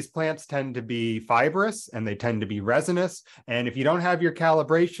 Well, these plants tend to be fibrous and they tend to be resinous. And if you don't have your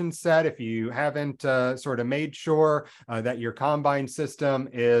calibration set, if you haven't sort of made sure that your combine system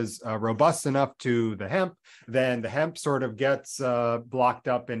is robust enough to the hemp, then the hemp sort of gets blocked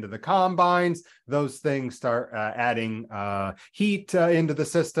up into the combines. Those things start adding heat into the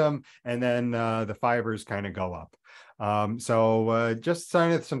system, and then the fibers kind of go up. So just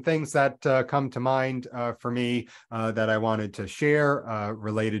some things that come to mind for me that I wanted to share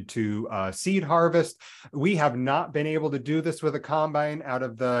related to seed harvest. We have not been able to do this with a combine out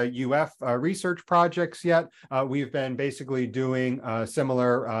of the UF research projects yet. We've been basically doing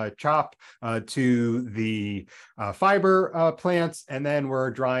similar chop to the fiber plants, and then we're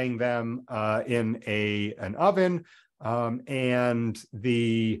drying them in an oven. And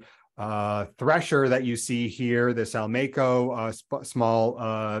the thresher that you see here, this Almaco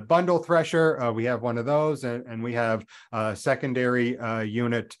small bundle thresher, we have one of those, and we have a secondary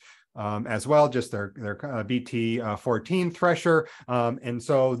unit as well, just their BT14 thresher. And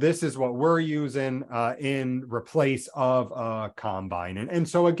so this is what we're using in replace of a combine. And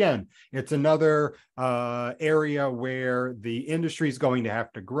so again, it's another area where the industry is going to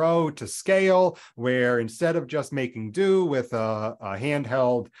have to grow to scale, where instead of just making do with a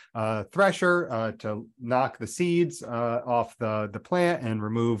handheld thresher to knock the seeds off the plant and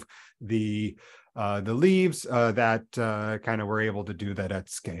remove the leaves, that kind of we're able to do that at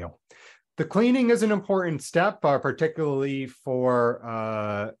scale. The cleaning is an important step, particularly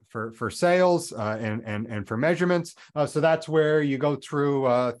for sales and for measurements. So that's where you go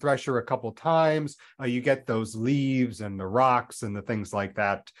through thresher a couple times. You get those leaves and the rocks and the things like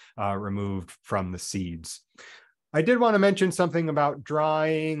that removed from the seeds. I did want to mention something about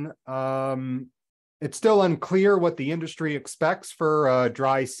drying. It's still unclear what the industry expects for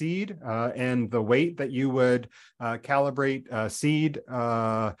dry seed and the weight that you would calibrate seed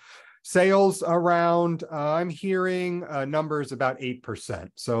sales around. I'm hearing numbers about 8%.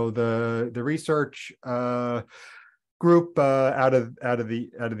 So the research group out of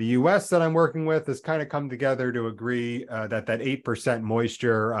the US that I'm working with has kind of come together to agree that 8%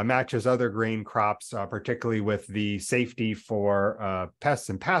 moisture matches other grain crops, particularly with the safety for pests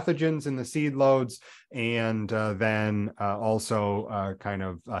and pathogens in the seed loads, and then also kind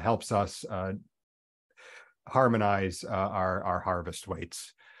of helps us harmonize our harvest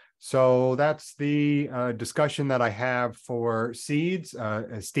weights. So that's the discussion that I have for seeds.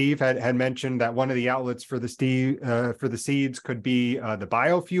 Steve had mentioned that one of the outlets for the seeds could be the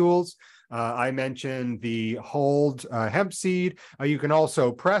biofuels. I mentioned the hulled hemp seed. You can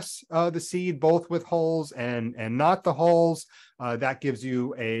also press the seed both with hulls and not the hulls. That gives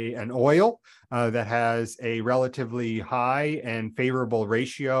you an oil that has a relatively high and favorable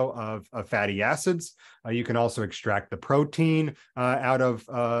ratio of fatty acids. You can also extract the protein out of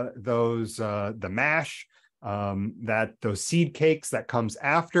the mash, those seed cakes that comes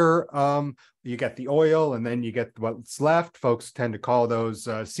after you get the oil, and then you get what's left. Folks tend to call those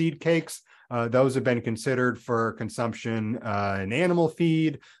seed cakes. Those have been considered for consumption in animal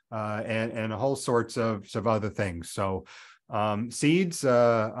feed and a whole sorts of other things. So seeds,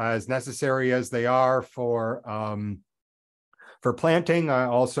 as necessary as they are for planting,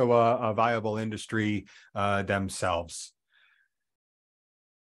 also a viable industry themselves.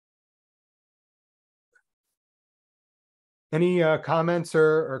 Any comments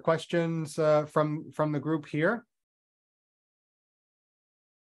or questions from the group here?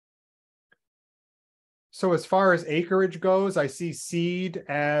 So as far as acreage goes, I see seed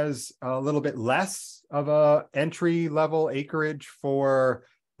as a little bit less of a entry-level acreage for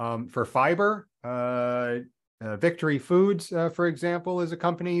fiber. Victory Foods, for example, is a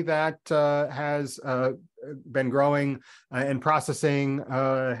company that has been growing and processing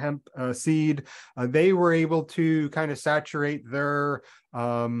hemp seed. They were able to kind of saturate their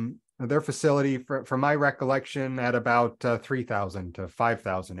facility, from my recollection, at about 3,000 to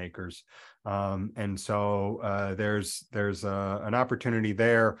 5,000 acres. And so there's an opportunity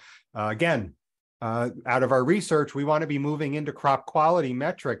there. Again, out of our research, we want to be moving into crop quality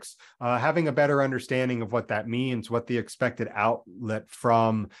metrics, having a better understanding of what that means, what the expected outlet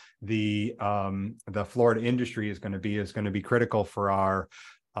from the Florida industry is going to be critical for our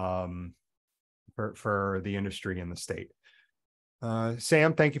for the industry in the state.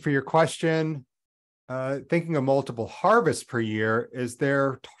 Sam, thank you for your question. Thinking of multiple harvests per year, is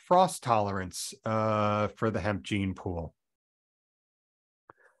there frost tolerance for the hemp gene pool?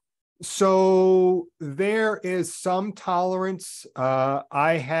 So there is some tolerance.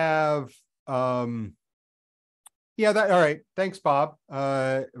 I have, yeah, all right. Thanks, Bob.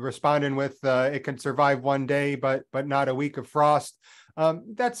 Responding with it can survive one day, but not a week of frost.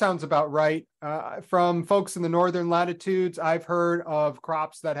 That sounds about right. From folks in the northern latitudes, I've heard of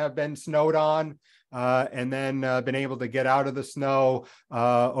crops that have been snowed on and then been able to get out of the snow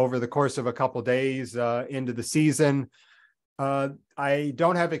over the course of a couple days into the season. I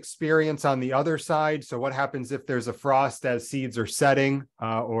don't have experience on the other side. So what happens if there's a frost as seeds are setting,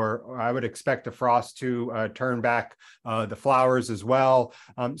 or I would expect a frost to turn back the flowers as well.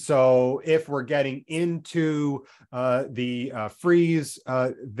 So if we're getting into the freeze,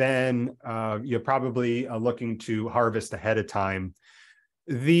 then you're probably looking to harvest ahead of time.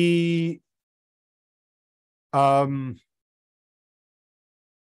 The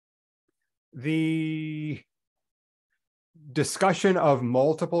discussion of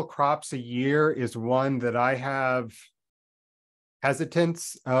multiple crops a year is one that I have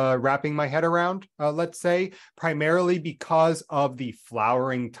hesitance wrapping my head around, let's say, primarily because of the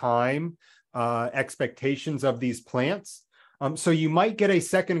flowering time expectations of these plants. So you might get a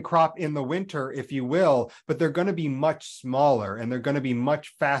second crop in the winter, if you will, but they're going to be much smaller and they're going to be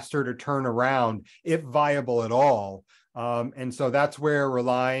much faster to turn around, if viable at all. And so that's where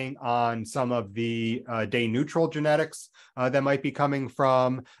relying on some of the day neutral genetics that might be coming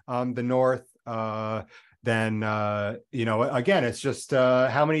from the north. Then, again, it's just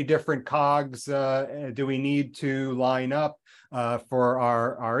how many different cogs do we need to line up for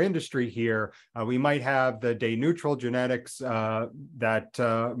our industry here? We might have the day neutral genetics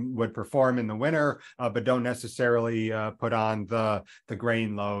that would perform in the winter, but don't necessarily put on the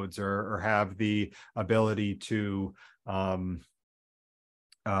grain loads or have the ability to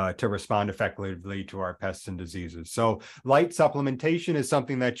respond effectively to our pests and diseases. So light supplementation is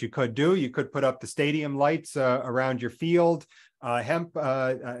something that you could do. You could put up the stadium lights around your field. Hemp,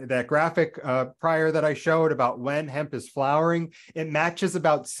 that graphic prior that I showed about when hemp is flowering, it matches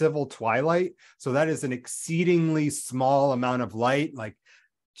about civil twilight. So that is an exceedingly small amount of light, like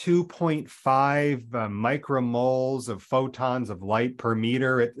 2.5 micromoles of photons of light per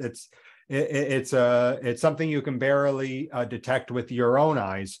meter. It's something you can barely detect with your own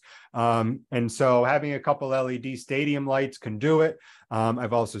eyes. And so having a couple LED stadium lights can do it.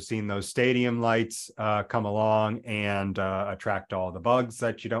 I've also seen those stadium lights come along and attract all the bugs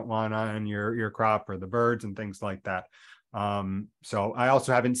that you don't want on your crop, or the birds and things like that. So I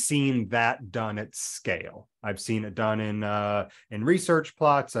also haven't seen that done at scale. I've seen it done in research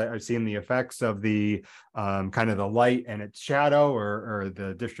plots. I've seen the effects of the kind of the light and its shadow, or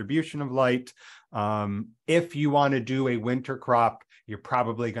the distribution of light. If you want to do a winter crop, you're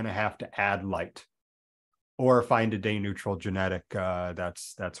probably going to have to add light, or find a day neutral genetic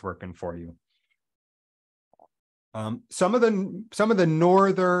that's working for you. Some of the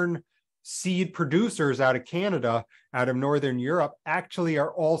northern seed producers out of Canada, out of Northern Europe, actually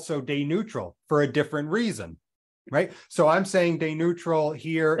are also day neutral for a different reason, right? So I'm saying day neutral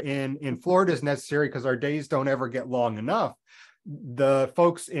here in Florida is necessary because our days don't ever get long enough. The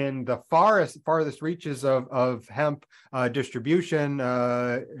folks in the farthest reaches of hemp distribution,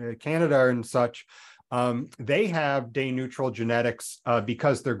 Canada and such, they have day neutral genetics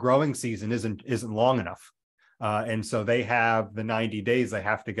because their growing season isn't long enough. And so they have the 90 days they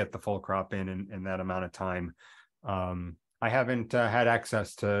have to get the full crop in that amount of time. I haven't had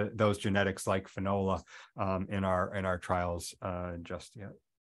access to those genetics like Finola in our trials just yet.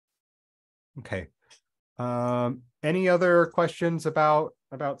 Okay. Any other questions about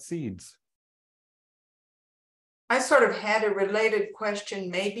seeds? I sort of had a related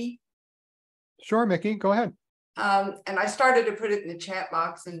question, maybe. Sure, Mickey, go ahead. And I started to put it in the chat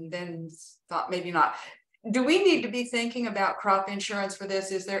box and then thought maybe not. Do we need to be thinking about crop insurance for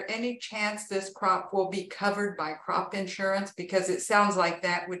this? Is there any chance this crop will be covered by crop insurance? Because it sounds like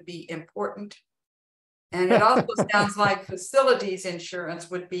that would be important. And it also sounds like facilities insurance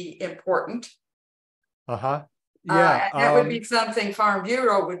would be important. Uh-huh. Yeah. That would be something Farm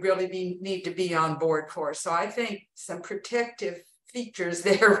Bureau would really need to be on board for. So I think some protective features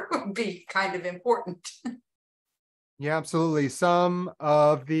there would be kind of important. Yeah, absolutely. Some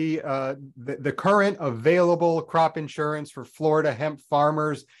of the current available crop insurance for Florida hemp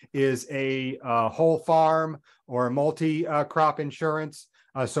farmers is a whole farm or multi crop insurance.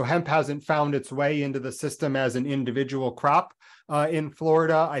 So hemp hasn't found its way into the system as an individual crop in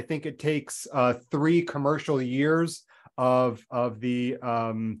Florida. I think it takes 3 commercial years of the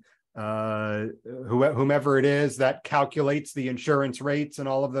whomever it is that calculates the insurance rates and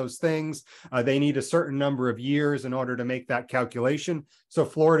all of those things. They need a certain number of years in order to make that calculation. So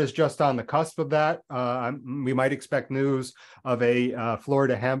Florida is just on the cusp of that. We might expect news of a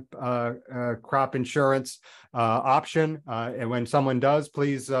Florida hemp crop insurance option. And when someone does,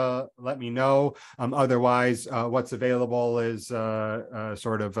 please let me know. Otherwise, what's available is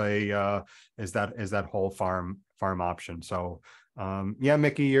sort of a is that whole farm option. So yeah,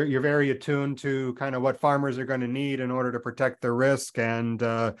 Mickey, you're very attuned to kind of what farmers are going to need in order to protect their risk and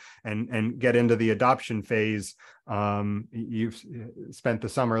get into the adoption phase. You've spent the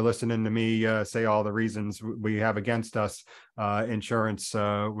summer listening to me say all the reasons we have against us. Insurance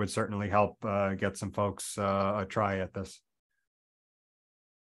would certainly help get some folks a try at this.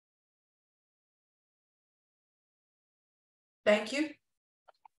 Thank you.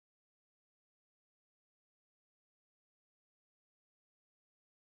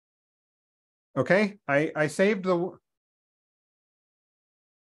 Okay, I saved the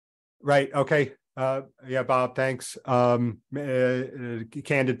right. Okay. Yeah, Bob, thanks. Candid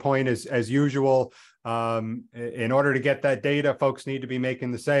point is, as usual, in order to get that data, folks need to be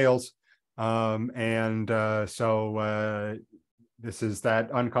making the sales. So this is that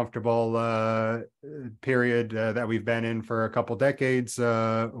uncomfortable period that we've been in for a couple decades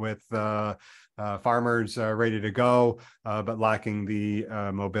with farmers ready to go, but lacking the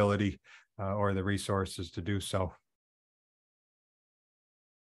mobility or the resources to do so.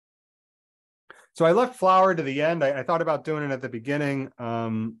 So I left flower to the end. I thought about doing it at the beginning.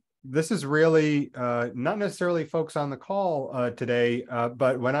 This is really not necessarily folks on the call today,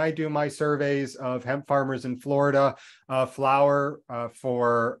 but when I do my surveys of hemp farmers in Florida, flower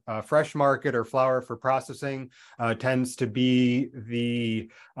for fresh market or flower for processing tends to be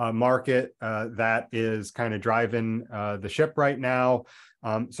the market that is kind of driving the ship right now.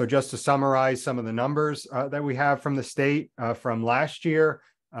 So just to summarize some of the numbers that we have from the state from last year,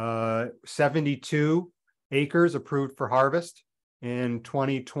 72 acres approved for harvest in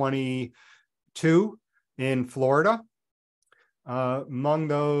 2022 in Florida. Among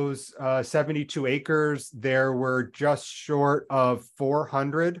those 72 acres, there were just short of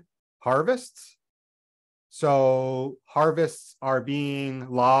 400 harvests. So harvests are being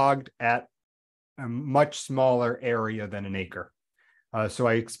logged at a much smaller area than an acre. So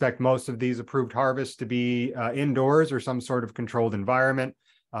I expect most of these approved harvests to be indoors or some sort of controlled environment.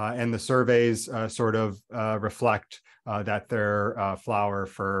 And the surveys sort of reflect that they're flower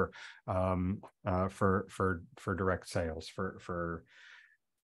for direct sales for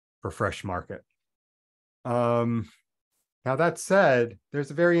fresh market. Now, that said, there's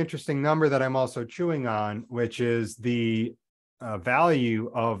a very interesting number that I'm also chewing on, which is the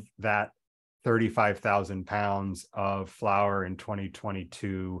value of that 35,000 pounds of flour in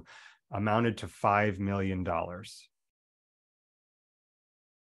 2022 amounted to $5 million.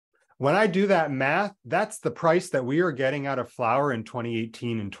 When I do that math, that's the price that we are getting out of flour in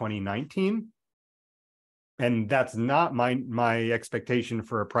 2018 and 2019. And that's not my expectation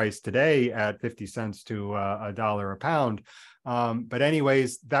for a price today at 50 cents to a dollar a pound. But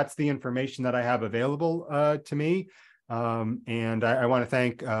anyways, that's the information that I have available to me. And I want to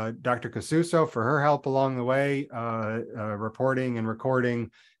thank Dr. Casuso for her help along the way, reporting and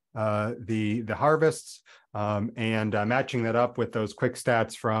recording the harvests, and matching that up with those quick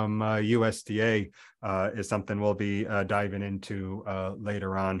stats from USDA is something we'll be diving into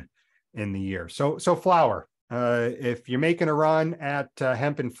later on in the year. So flour. If you're making a run at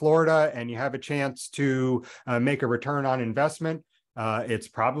hemp in Florida and you have a chance to make a return on investment, it's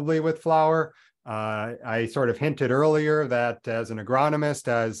probably with flour. I sort of hinted earlier that as an agronomist,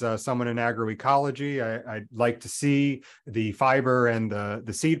 as someone in agroecology, I'd like to see the fiber and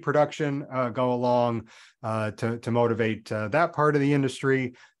the seed production go along to motivate that part of the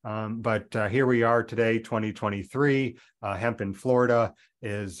industry. But here we are today, 2023, hemp in Florida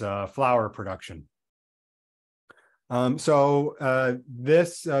is flour production.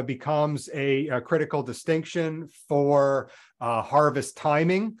 This becomes a critical distinction for harvest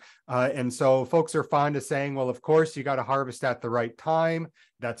timing. And so folks are fond of saying, well, of course, you got to harvest at the right time.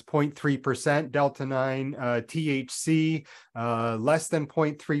 That's 0.3% Delta 9 THC, less than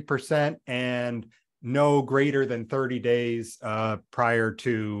 0.3%, and no greater than 30 days prior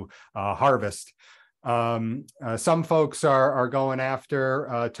to harvest. Some folks are going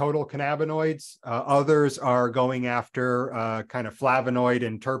after total cannabinoids. Others are going after kind of flavonoid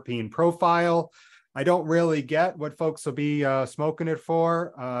and terpene profile. I don't really get what folks will be smoking it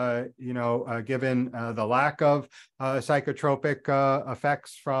for, given the lack of psychotropic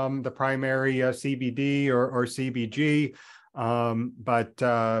effects from the primary CBD or CBG. But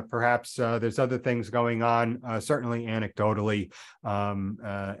perhaps there's other things going on, certainly anecdotally,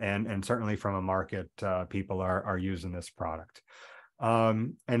 and certainly from a market, people are using this product.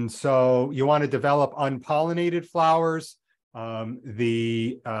 And so you want to develop unpollinated flowers.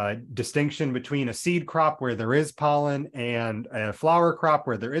 The distinction between a seed crop where there is pollen and a flower crop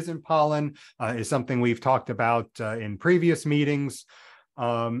where there isn't pollen is something we've talked about in previous meetings.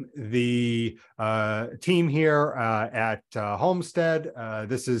 The team here at Homestead,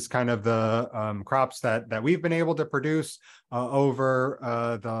 this is kind of the crops that we've been able to produce over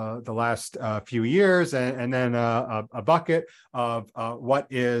the last few years, and then a bucket of what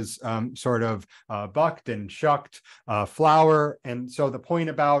is sort of bucked and shucked flour. And so the point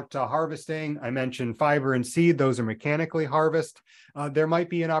about harvesting, I mentioned fiber and seed, those are mechanically harvested. There might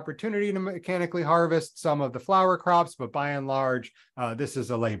be an opportunity to mechanically harvest some of the flower crops, but by and large, this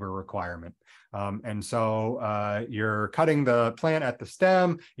is a labor requirement. And so you're cutting the plant at the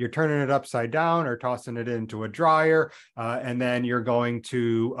stem, you're turning it upside down or tossing it into a dryer, and then you're going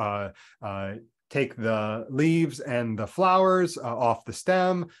to take the leaves and the flowers off the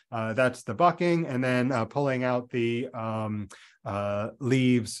stem. That's the bucking, and then pulling out the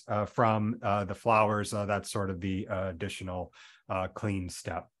leaves from the flowers. That's sort of the additional clean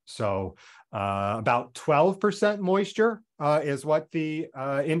step. So about 12% moisture is what the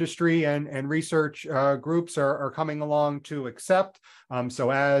industry and research groups are coming along to accept.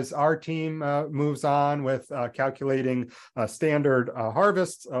 So as our team moves on with calculating standard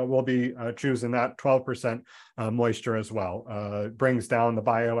harvests, we'll be choosing that 12% moisture as well. It brings down the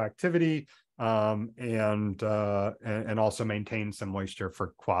bioactivity and also maintains some moisture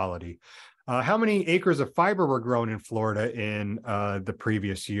for quality. How many acres of fiber were grown in Florida in the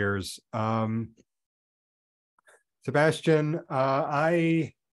previous years? Sebastian,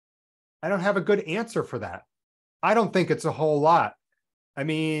 I don't have a good answer for that. I don't think it's a whole lot. I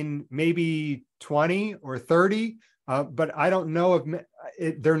mean, maybe 20 or 30, but I don't know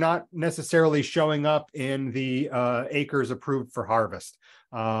if they're not necessarily showing up in the acres approved for harvest.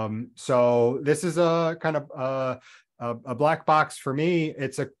 So this is a kind of a black box for me.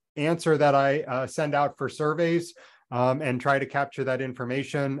 It's a answer that I send out for surveys and try to capture that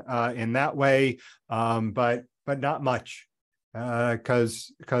information in that way, but not much,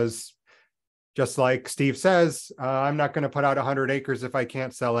 because just like Steve says, I'm not going to put out 100 acres if I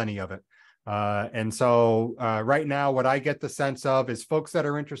can't sell any of it. And so right now, what I get the sense of is folks that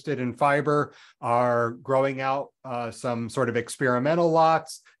are interested in fiber are growing out some sort of experimental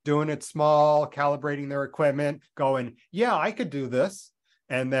lots, doing it small, calibrating their equipment, going, yeah, I could do this.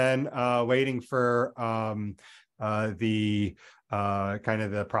 And then waiting for the kind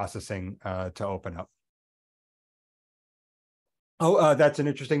of the processing to open up. Oh, that's an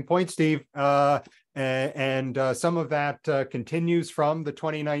interesting point, Steve. And some of that continues from the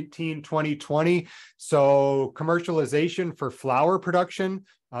 2019-2020. So commercialization for flower production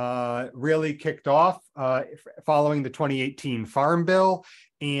really kicked off following the 2018 Farm Bill.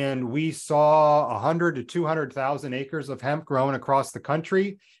 And we saw 100 to 200,000 acres of hemp grown across the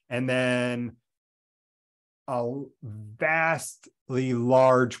country. And then a vastly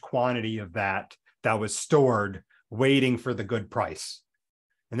large quantity of that was stored waiting for the good price.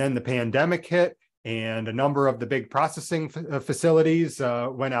 And then the pandemic hit and a number of the big processing facilities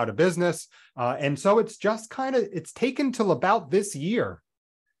went out of business. And so it's just it's taken till about this year,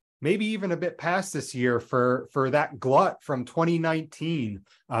 maybe even a bit past this year for that glut from 2019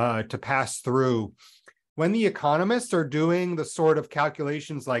 to pass through. When the economists are doing the sort of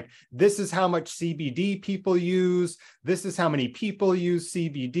calculations like, this is how much CBD people use, this is how many people use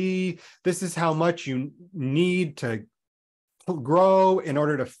CBD, this is how much you need to grow in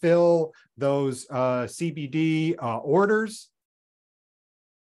order to fill those CBD orders,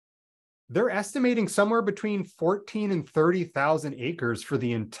 they're estimating somewhere between 14 and 30,000 acres for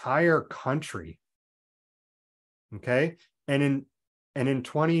the entire country. Okay, and in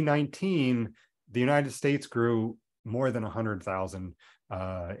 2019, the United States grew more than 100,000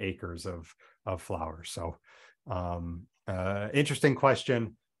 acres of flowers. So interesting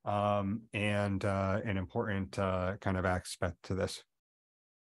question and an important kind of aspect to this.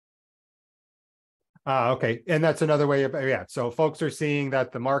 Okay, and that's another way of, yeah. So folks are seeing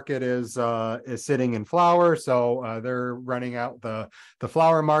that the market is sitting in flower, so they're running out the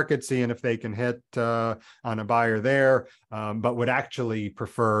flower market, seeing if they can hit on a buyer there, but would actually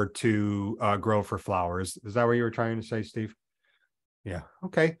prefer to grow for flowers. Is that what you were trying to say, Steve? Yeah.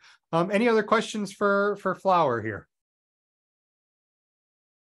 Okay. Any other questions for flower here?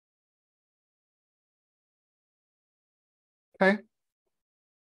 Okay.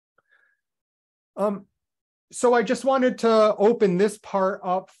 So I just wanted to open this part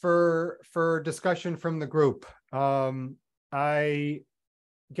up for discussion from the group. I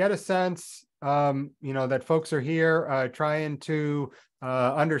get a sense, that folks are here trying to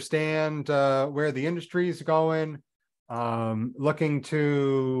understand where the industry is going, looking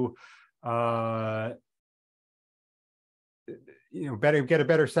to get a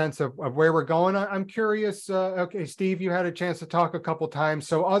better sense of where we're going. I'm curious. Okay, Steve, you had a chance to talk a couple times.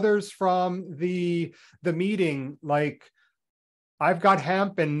 So others from the meeting, like, I've got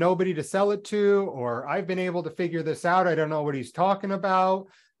hemp and nobody to sell it to, or I've been able to figure this out, I don't know what he's talking about.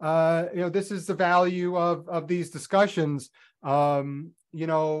 This is the value of these discussions. If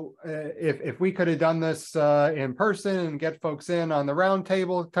we could have done this in person and get folks in on the round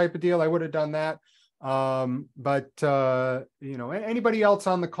table type of deal, I would have done that. But anybody else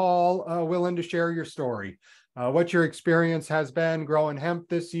on the call willing to share your story, what your experience has been growing hemp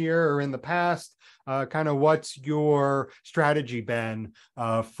this year or in the past, kind of what's your strategy been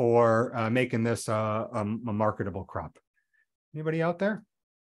for making this a marketable crop? Anybody out there?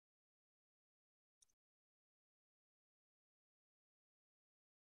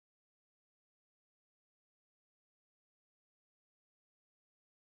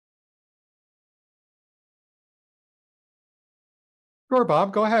 Sure,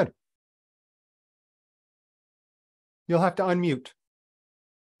 Bob, go ahead. You'll have to unmute.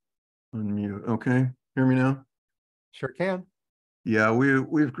 Unmute. Okay. Hear me now? Sure can. Yeah,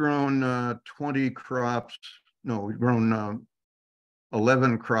 we've grown 20 crops. No, we've grown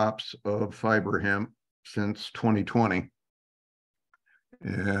 11 crops of fiber hemp since 2020.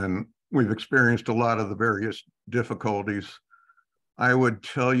 And we've experienced a lot of the various difficulties. I would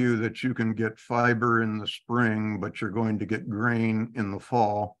tell you that you can get fiber in the spring, but you're going to get grain in the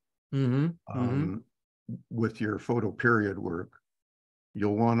fall. With your photoperiod work.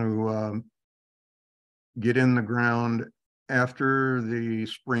 You'll want to get in the ground after the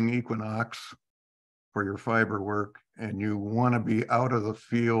spring equinox for your fiber work, and you want to be out of the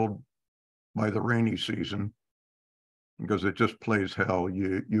field by the rainy season because it just plays hell.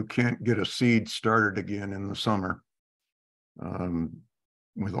 You can't get a seed started again in the summer.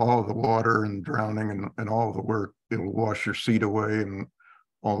 With all the water and drowning and all the work, it'll wash your seed away and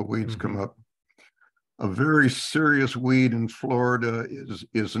all the weeds come up. A very serious weed in Florida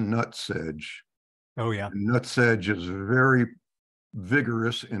is nut sedge. Oh yeah. Nut sedge is very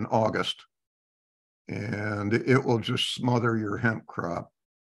vigorous in August, and it will just smother your hemp crop.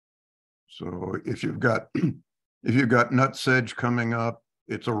 So if you've got nut sedge coming up,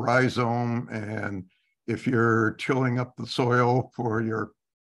 it's a rhizome, and if you're tilling up the soil for your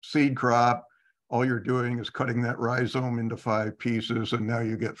seed crop, all you're doing is cutting that rhizome into 5 pieces, and now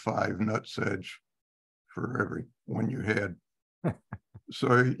you get 5 nut sedge for every one you had.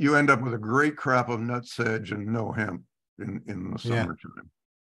 So you end up with a great crop of nut sedge and no hemp in the Yeah. summertime.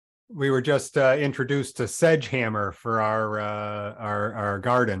 We were just introduced to sedge hammer for our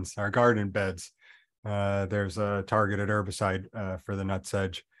gardens, our garden beds. There's a targeted herbicide for the nut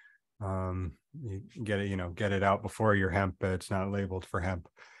sedge. You get it, get it out before your hemp. It's not labeled for hemp.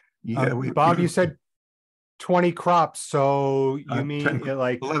 Yeah, Bob, you said 20 crops, so you 10, mean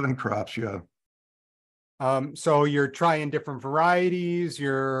like 11 crops, yeah. So you're trying different varieties,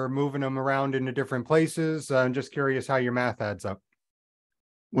 you're moving them around into different places. I'm just curious how your math adds up.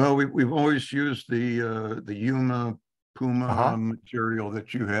 Well, we've always used the Yuma Puma material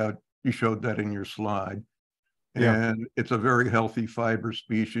that you showed that in your slide. Yeah. And it's a very healthy fiber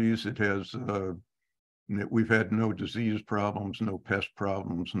species. It has we've had no disease problems, no pest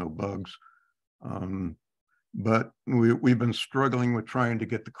problems, no bugs. But we've been struggling with trying to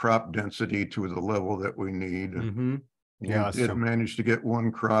get the crop density to the level that we need. Mm-hmm. Yeah, we did manage to get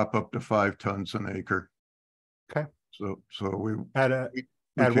one crop up to 5 tons an acre. Okay. So we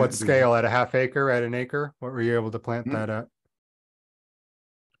at what scale? At a half acre? At an acre? What were you able to plant that at?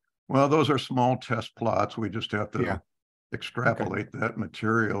 Well, those are small test plots. We just have to extrapolate that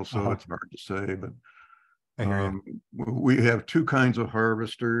material, so it's hard to say. But I hear you. We have 2 kinds of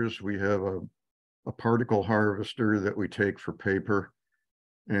harvesters. We have a particle harvester that we take for paper,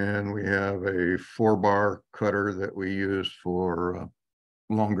 and we have a 4-bar cutter that we use for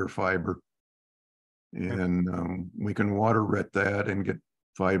longer fiber. And we can water wet that and get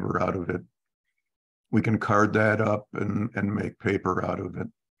fiber out of it. We can card that up and make paper out of it.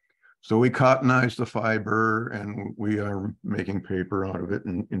 So we cottonize the fiber, and we are making paper out of it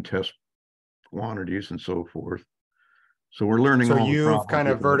in test quantities and so forth. So we're learning. So all you've kind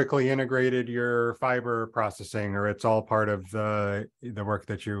of vertically integrated your fiber processing, or it's all part of the work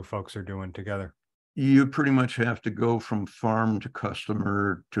that you folks are doing together? You pretty much have to go from farm to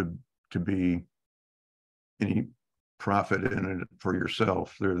customer to be any profit in it for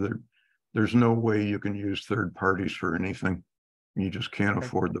yourself. There's no way you can use third parties for anything. You just can't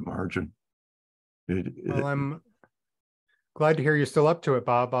afford the margin. Well, I'm glad to hear you're still up to it,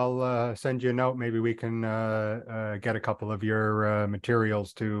 Bob. I'll send you a note. Maybe we can get a couple of your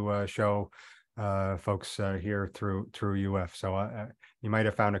materials to show folks here through UF. So you might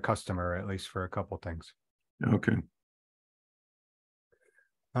have found a customer, at least for a couple things. Okay.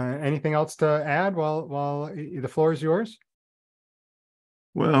 Anything else to add while the floor is yours?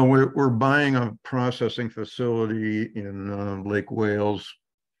 Well, we're buying a processing facility in Lake Wales.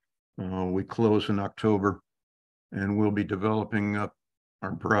 We close in October, and we'll be developing up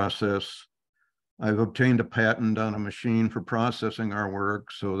our process. I've obtained a patent on a machine for processing our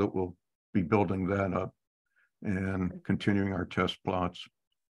work, so that we'll be building that up and continuing our test plots.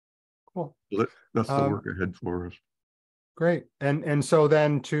 Cool. That's the work ahead for us. Great. And so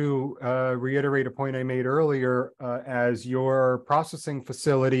then to reiterate a point I made earlier, as your processing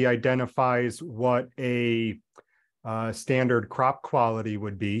facility identifies what a standard crop quality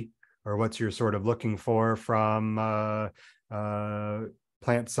would be, or what's you're sort of looking for from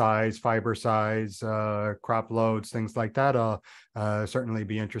plant size, fiber size, crop loads, things like that, certainly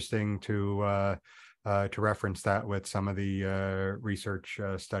be interesting to reference that with some of the research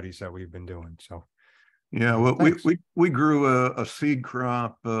studies that we've been doing. So. Yeah, well, we grew a seed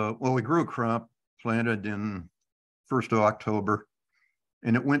crop. We grew a crop planted in 1st of October,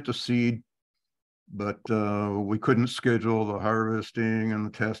 and it went to seed, but we couldn't schedule the harvesting and the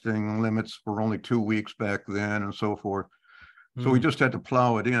testing. Limits were only 2 weeks back then, and so forth. So we just had to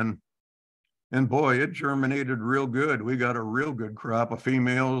plow it in, and boy, it germinated real good. We got a real good crop of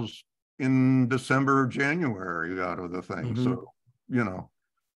females in December, January out of the thing. So,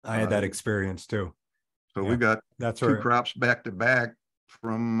 I had that experience too. So we got 2 crops back to back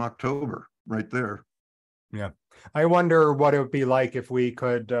from October right there. Yeah. I wonder what it would be like if we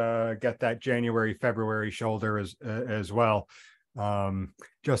could get that January, February shoulder as well.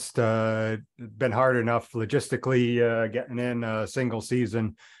 Just been hard enough logistically getting in a single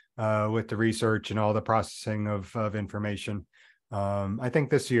season with the research and all the processing of information. I think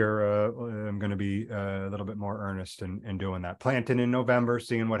this year I'm going to be a little bit more earnest in doing that. Planting in November,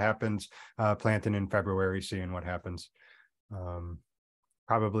 seeing what happens. Planting in February, seeing what happens.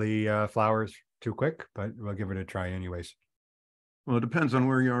 Probably flowers too quick, but we'll give it a try anyways. Well, it depends on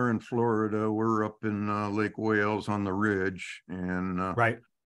where you are in Florida. We're up in Lake Wales on the ridge, and right,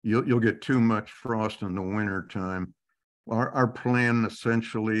 you'll get too much frost in the winter time. Our plan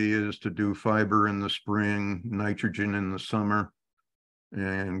essentially is to do fiber in the spring, nitrogen in the summer,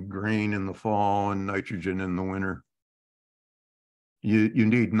 and grain in the fall and nitrogen in the winter. You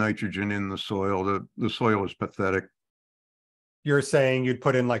need nitrogen in the soil. The soil is pathetic. You're saying you'd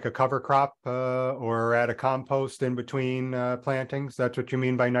put in like a cover crop or add a compost in between plantings. That's what you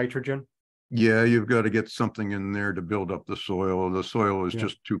mean by nitrogen? Yeah, you've got to get something in there to build up the soil. The soil is Yeah.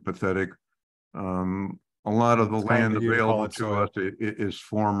 just too pathetic. A lot of the It's kind land of, you'd call available it to soil. us is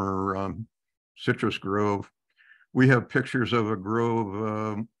former citrus grove. We have pictures of a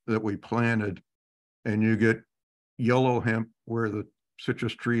grove that we planted, and you get yellow hemp where the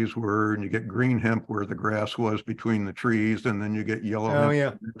citrus trees were, and you get green hemp where the grass was between the trees, and then you get yellow Oh hemp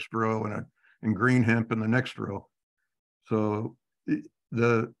yeah. in the next row and green hemp in the next row. So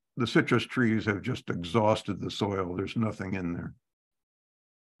the citrus trees have just exhausted the soil. There's nothing in there.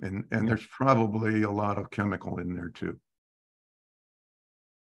 And Yeah. there's probably a lot of chemical in there too.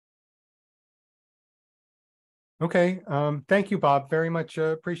 Okay. Thank you, Bob. Very much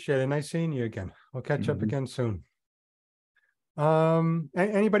appreciate it. Nice seeing you again. We'll catch up Mhm. again soon.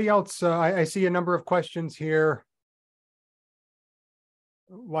 Anybody else? I see a number of questions here.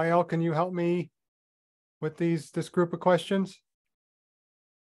 YL, can you help me with this group of questions?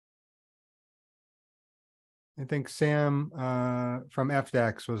 I think Sam from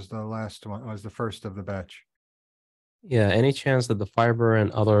FDAX was the last one, was the first of the batch. Yeah, any chance that the fiber and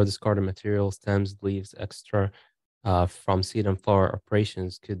other discarded materials, stems, leaves, extra from seed and flower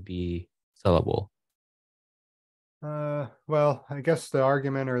operations could be sellable? Well, I guess the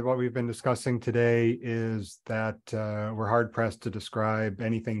argument or what we've been discussing today is that we're hard pressed to describe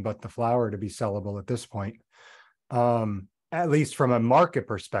anything but the flower to be sellable at this point. At least from a market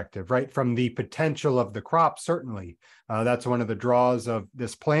perspective, right? From the potential of the crop, certainly. That's one of the draws of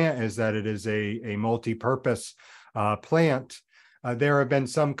this plant, is that it is a multi-purpose plant. There have been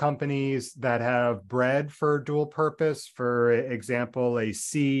some companies that have bred for dual purpose. For example, a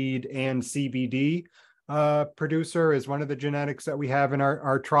seed and CBD producer is one of the genetics that we have in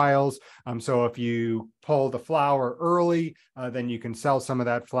our trials. So if you pull the flower early, then you can sell some of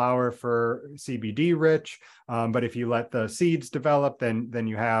that flower for CBD rich. But if you let the seeds develop, then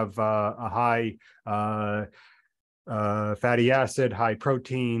you have a high fatty acid, high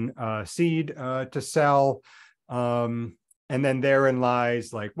protein seed to sell. And then therein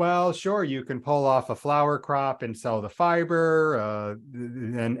lies like, well, sure, you can pull off a flower crop and sell the fiber,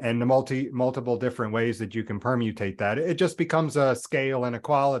 and the multiple different ways that you can permutate that. It just becomes a scale and a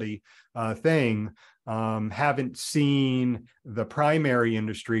quality thing. Haven't seen the primary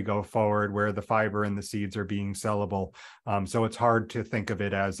industry go forward where the fiber and the seeds are being sellable. So it's hard to think of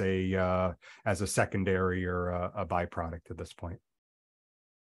it as a secondary or a byproduct at this point.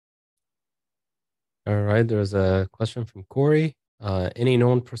 All right, there's a question from Corey. Any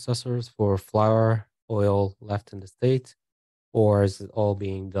known processors for flower oil left in the state, or is it all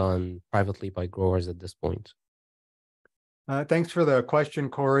being done privately by growers at this point? Thanks for the question,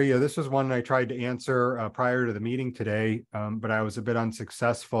 Corey. This is one I tried to answer prior to the meeting today, but I was a bit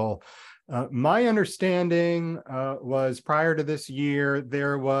unsuccessful. My understanding was prior to this year,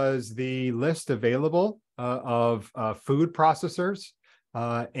 there was the list available of food processors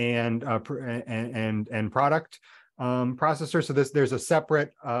and product processors. So there's a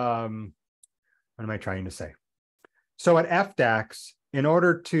separate, what am I trying to say? So at FDAX, in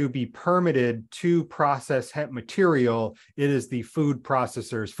order to be permitted to process hemp material, it is the food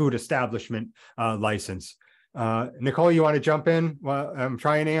processor's food establishment license. Nicole, you want to jump in? Well, I'm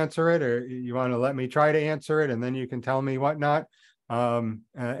trying to answer it, or you want to let me try to answer it, and then you can tell me whatnot.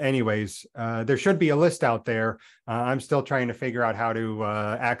 Anyways, there should be a list out there. I'm still trying to figure out how to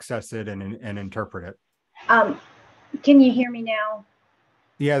access it and interpret it. Can you hear me now?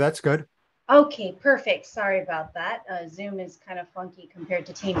 Yeah, that's good. Okay, perfect. Sorry about that. Zoom is kind of funky compared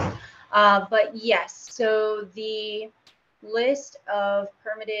to Teams. But yes, so the list of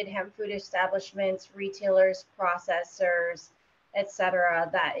permitted hemp food establishments, retailers, processors, etc.,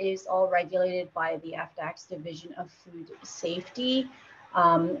 that is all regulated by the FDAX Division of Food Safety.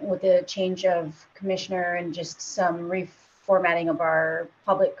 With a change of commissioner and just some reformatting of our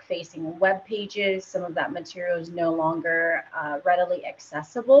public-facing web pages, some of that material is no longer readily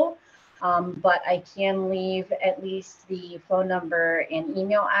accessible. But I can leave at least the phone number and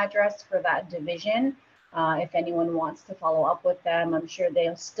email address for that division. If anyone wants to follow up with them, I'm sure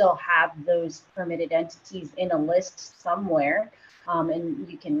they'll still have those permitted entities in a list somewhere, and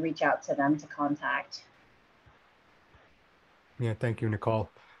you can reach out to them to contact. Yeah, thank you, Nicole.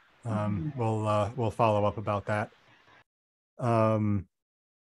 We'll follow up about that.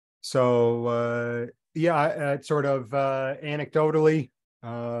 So yeah, sort of anecdotally,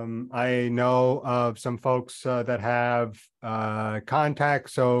 I know of some folks that have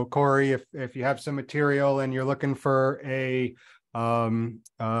contacts. So Corey, if you have some material and you're looking for a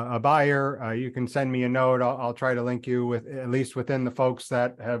buyer, you can send me a note. I'll try to link you with at least within the folks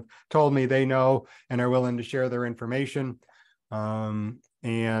that have told me they know and are willing to share their information.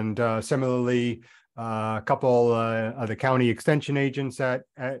 And similarly, a couple of the county extension agents at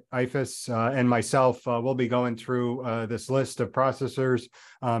IFAS and myself will be going through this list of processors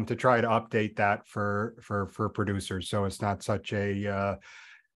to try to update that for producers, so it's not such a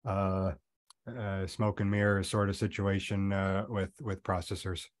smoke and mirrors sort of situation with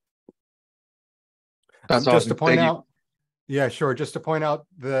processors. That's just awesome. to point Thank out, yeah, sure. Just to point out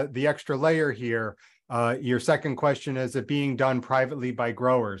the extra layer here. Your second question is it being done privately by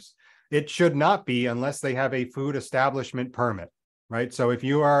growers? It should not be unless they have a food establishment permit, right? So if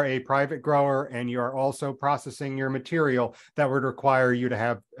you are a private grower and you are also processing your material, that would require you to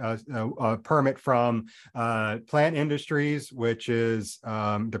have a permit from plant industries, which is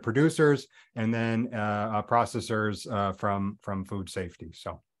the producers, and then processors from food safety.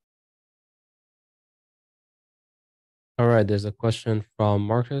 So. All right, there's a question from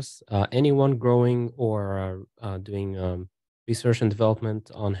Marcus. Anyone growing or doing research and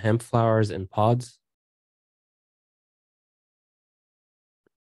development on hemp flowers in pods?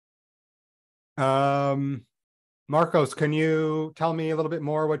 Marcos, can you tell me a little bit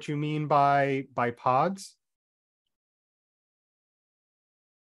more what you mean by pods?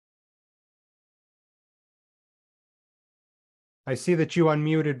 I see that you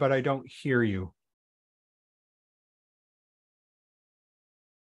unmuted, but I don't hear you.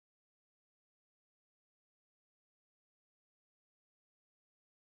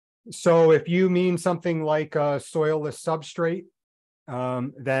 So if you mean something like a soilless substrate,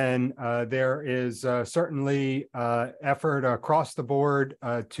 then there is certainly effort across the board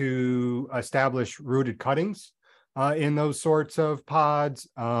to establish rooted cuttings in those sorts of pods.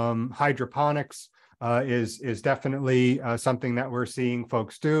 Hydroponics is definitely something that we're seeing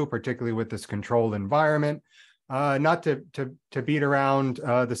folks do, particularly with this controlled environment. Not to beat around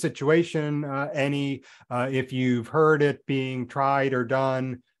the situation any, if you've heard it being tried or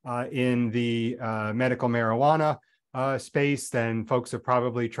done in the medical marijuana space, then folks have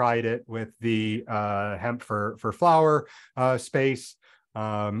probably tried it with the hemp for flower space.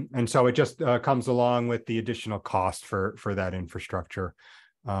 And so it just comes along with the additional cost for that infrastructure.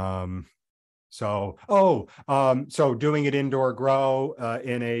 So doing it indoor grow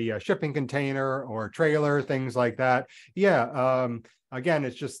in a shipping container or trailer, things like that. Yeah. Again,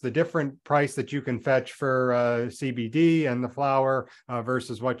 it's just the different price that you can fetch for CBD and the flower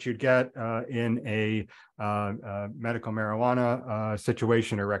versus what you'd get in a medical marijuana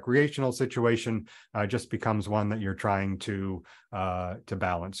situation or recreational situation just becomes one that you're trying to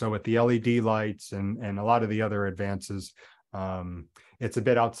balance. So with the LED lights and a lot of the other advances, it's a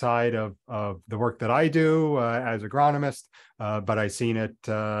bit outside of the work that I do as agronomist, but I've seen it,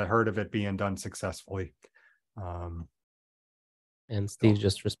 heard of it being done successfully. And Steve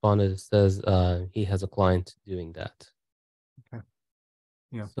just responded, says he has a client doing that. Okay.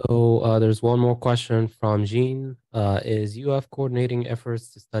 Yeah. So there's one more question from Jean. Is UF coordinating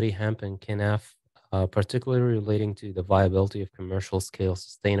efforts to study hemp and kenaf, particularly relating to the viability of commercial scale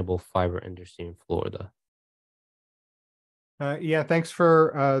sustainable fiber industry in Florida? Yeah, thanks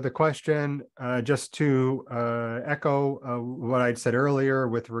for the question. Just to echo what I'd said earlier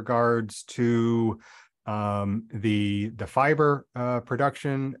with regards to the fiber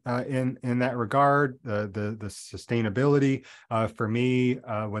production in that regard, the sustainability. For me,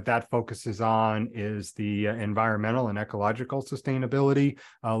 what that focuses on is the environmental and ecological sustainability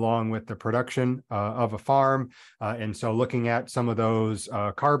along with the production of a farm. And so looking at some of those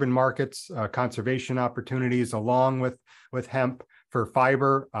carbon markets, conservation opportunities along with hemp for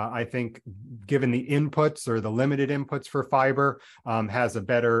fiber, I think given the inputs or the limited inputs for fiber has a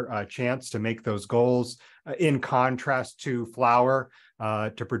better chance to make those goals in contrast to flour.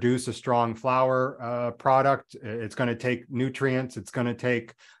 To produce a strong flour product, it's going to take nutrients, it's going to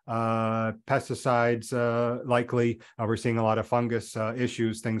take pesticides likely. We're seeing a lot of fungus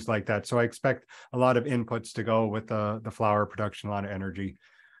issues, things like that. So I expect a lot of inputs to go with the flour production, a lot of energy.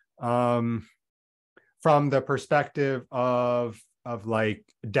 From the perspective of like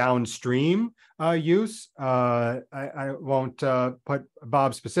downstream use, I won't put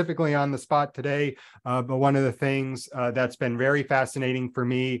Bob specifically on the spot today, but one of the things that's been very fascinating for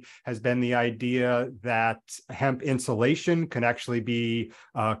me has been the idea that hemp insulation can actually be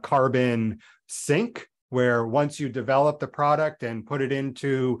carbon sink where once you develop the product and put it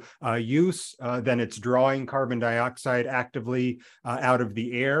into use, then it's drawing carbon dioxide actively out of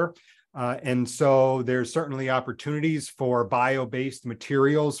the air. And so there's certainly opportunities for bio-based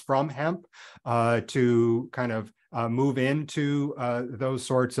materials from hemp to kind of move into those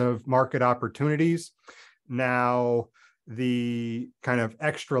sorts of market opportunities. Now, the kind of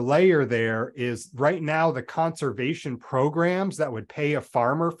extra layer there is right now the conservation programs that would pay a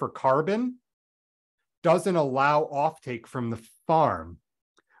farmer for carbon doesn't allow offtake from the farm,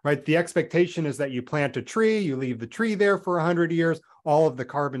 right? The expectation is that you plant a tree, you leave the tree there for 100 years, all of the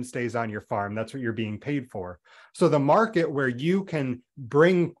carbon stays on your farm. That's what you're being paid for. So the market where you can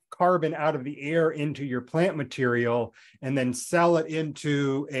bring carbon out of the air into your plant material and then sell it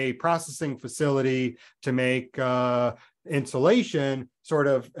into a processing facility to make insulation sort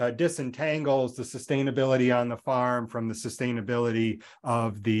of disentangles the sustainability on the farm from the sustainability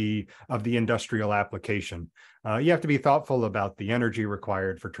of the industrial application. You have to be thoughtful about the energy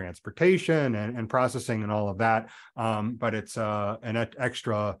required for transportation and processing and all of that, but it's an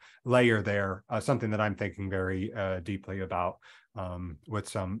extra layer there, something that I'm thinking very deeply about with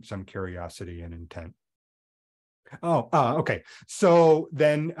some curiosity and intent. Oh, okay. So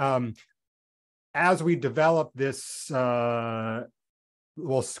then as we develop this,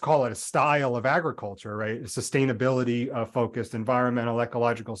 we'll call it a style of agriculture, right? Sustainability focused, environmental,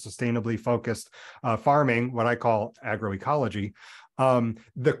 ecological, sustainably focused farming, what I call agroecology.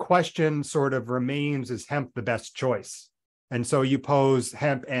 The question sort of remains, is hemp the best choice? And so you pose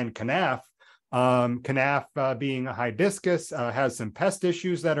hemp and canaf. Canaf being a hibiscus has some pest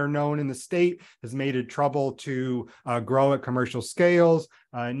issues that are known in the state, has made it trouble to grow at commercial scales,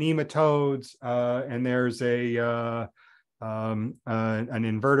 nematodes, and there's an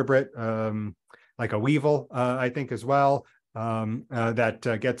invertebrate like a weevil, I think as well,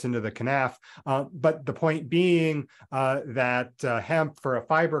 that gets into the canaf. But the point being that hemp for a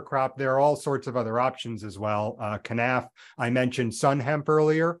fiber crop, there are all sorts of other options as well. Canaf, I mentioned sun hemp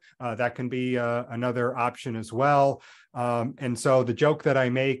earlier. That can be another option as well. And so the joke that I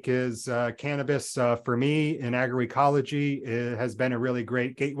make is cannabis for me in agroecology has been a really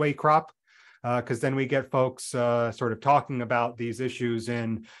great gateway crop. Because then we get folks sort of talking about these issues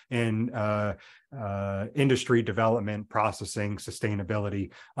in industry development, processing,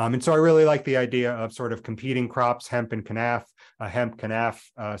 sustainability. And so I really like the idea of sort of competing crops, hemp and canaf,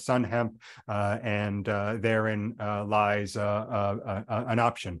 sun hemp, and therein lies an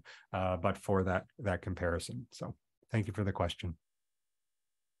option, but for that comparison. So thank you for the question.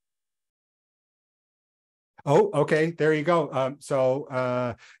 Oh, okay. There you go.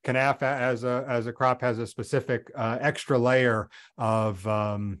 So canaf as a crop has a specific extra layer of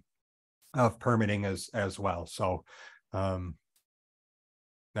permitting as well. So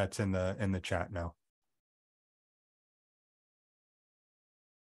that's in the chat now.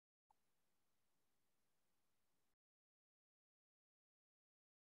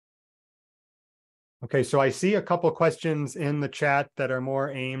 Okay, so I see a couple questions in the chat that are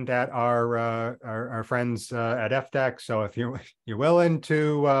more aimed at our friends at FDEC. So if you're willing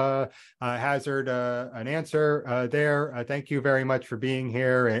to hazard an answer there, thank you very much for being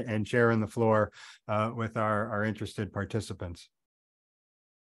here and sharing the floor with our interested participants.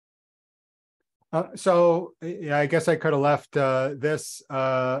 So yeah, I guess I could have left this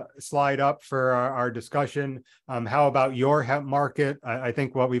slide up for our discussion. How about your hemp market? I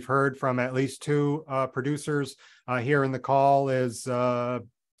think what we've heard from at least two producers here in the call is, yeah,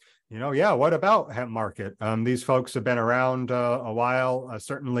 what about hemp market? These folks have been around a while,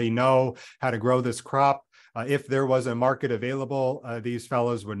 certainly know how to grow this crop. If there was a market available, these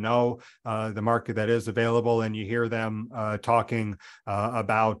fellows would know the market that is available, and you hear them talking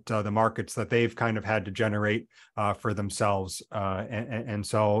about the markets that they've kind of had to generate for themselves. And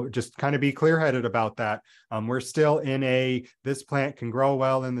so just kind of be clear-headed about that. We're still in this plant can grow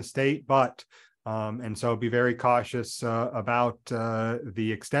well in the state, but and so be very cautious about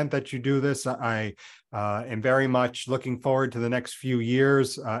the extent that you do this. I am very much looking forward to the next few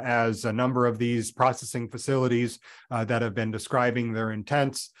years as a number of these processing facilities that have been describing their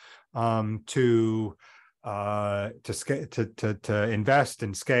intents to invest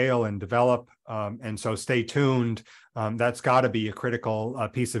and scale and develop. And so stay tuned. That's got to be a critical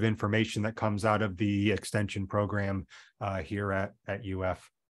piece of information that comes out of the extension program here at UF.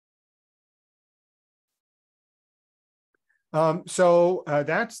 So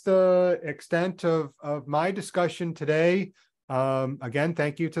that's the extent of my discussion today. Again,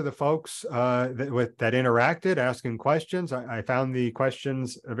 thank you to the folks that interacted, asking questions. I found the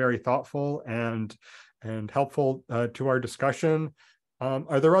questions very thoughtful and helpful to our discussion.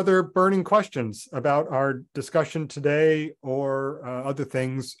 Are there other burning questions about our discussion today or other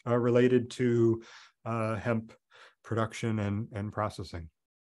things related to hemp production and processing?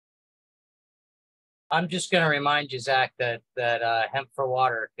 I'm just going to remind you, Zach, that hemp for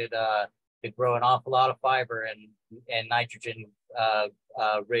water could grow an awful lot of fiber and nitrogen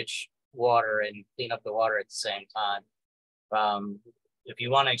rich water and clean up the water at the same time. If you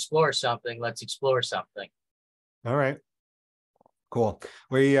want to explore something, let's explore something. All right. Cool.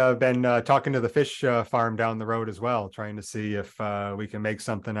 We have been talking to the fish farm down the road as well, trying to see if we can make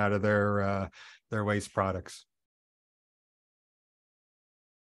something out of their waste products.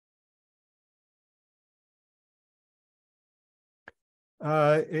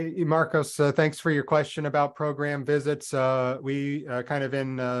 Marcos, thanks for your question about program visits. We kind of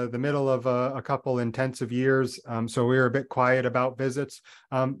in the middle of a couple intensive years, so we were a bit quiet about visits.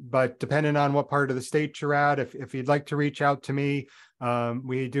 But depending on what part of the state you're at, if you'd like to reach out to me,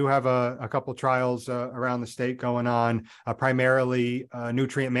 we do have a couple trials around the state going on, primarily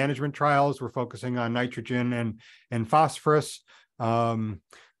nutrient management trials. We're focusing on nitrogen and phosphorus.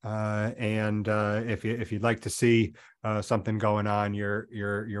 If you'd like to see something going on,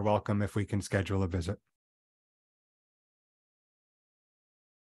 you're welcome if we can schedule a visit.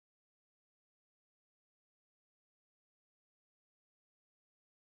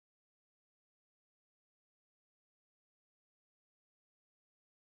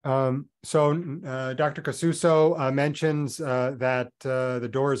 Dr. Casuso mentions that the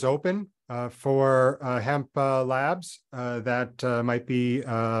door is open for hemp labs that might be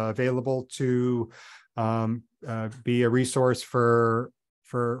available to be a resource for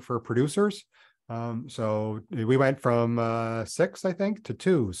producers. So we went from 6, I think, to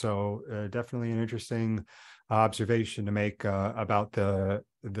 2. So definitely an interesting observation to make about the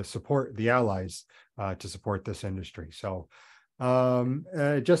support, the allies to support this industry. So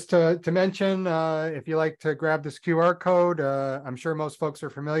just to mention, if you like to grab this QR code, I'm sure most folks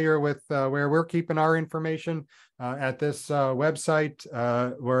are familiar with where we're keeping our information at this website.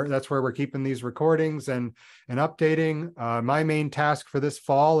 That's where we're keeping these recordings and updating. My main task for this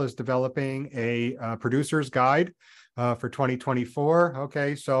fall is developing a producer's guide for 2024.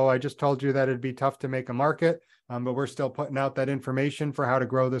 Okay, so I just told you that it'd be tough to make a market, but we're still putting out that information for how to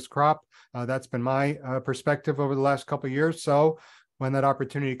grow this crop. That's been my perspective over the last couple of years. So when that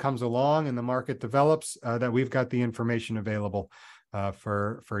opportunity comes along and the market develops, that we've got the information available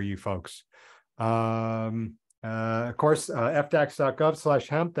for you folks. Of course,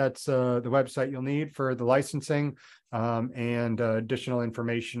 fdacs.gov/hemp, that's the website you'll need for the licensing and additional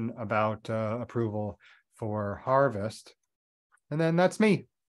information about approval for harvest. And then that's me.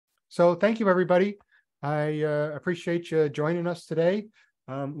 So thank you, everybody. I appreciate you joining us today.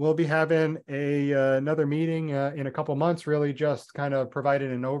 We'll be having another meeting in a couple months, really just kind of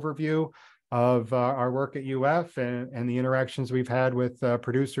providing an overview of our work at UF and the interactions we've had with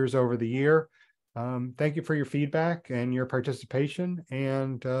producers over the year. Thank you for your feedback and your participation,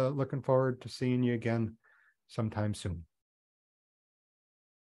 and looking forward to seeing you again sometime soon.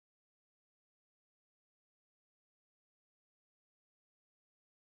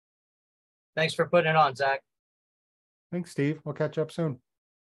 Thanks for putting it on, Zach. Thanks, Steve. We'll catch up soon.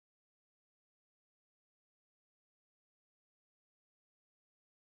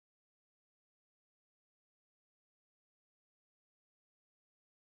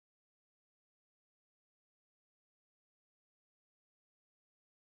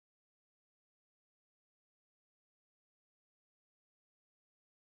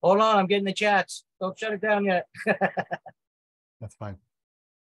 Hold on, I'm getting the chats. Don't shut it down yet. That's fine.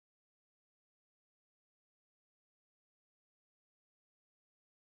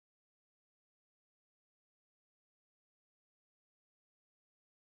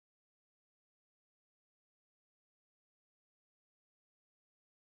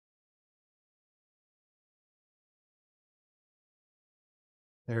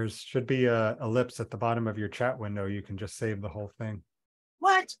 Should be a ellipse at the bottom of your chat window. You can just save the whole thing.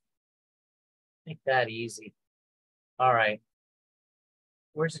 What? Make that easy. All right.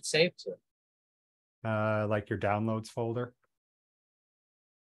 Where's it saved to? Like your downloads folder.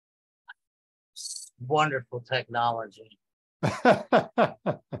 Wonderful technology. All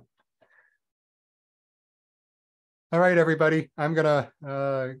right, everybody. I'm gonna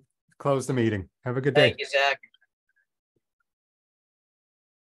close the meeting. Have a good day. Thank you, Zach.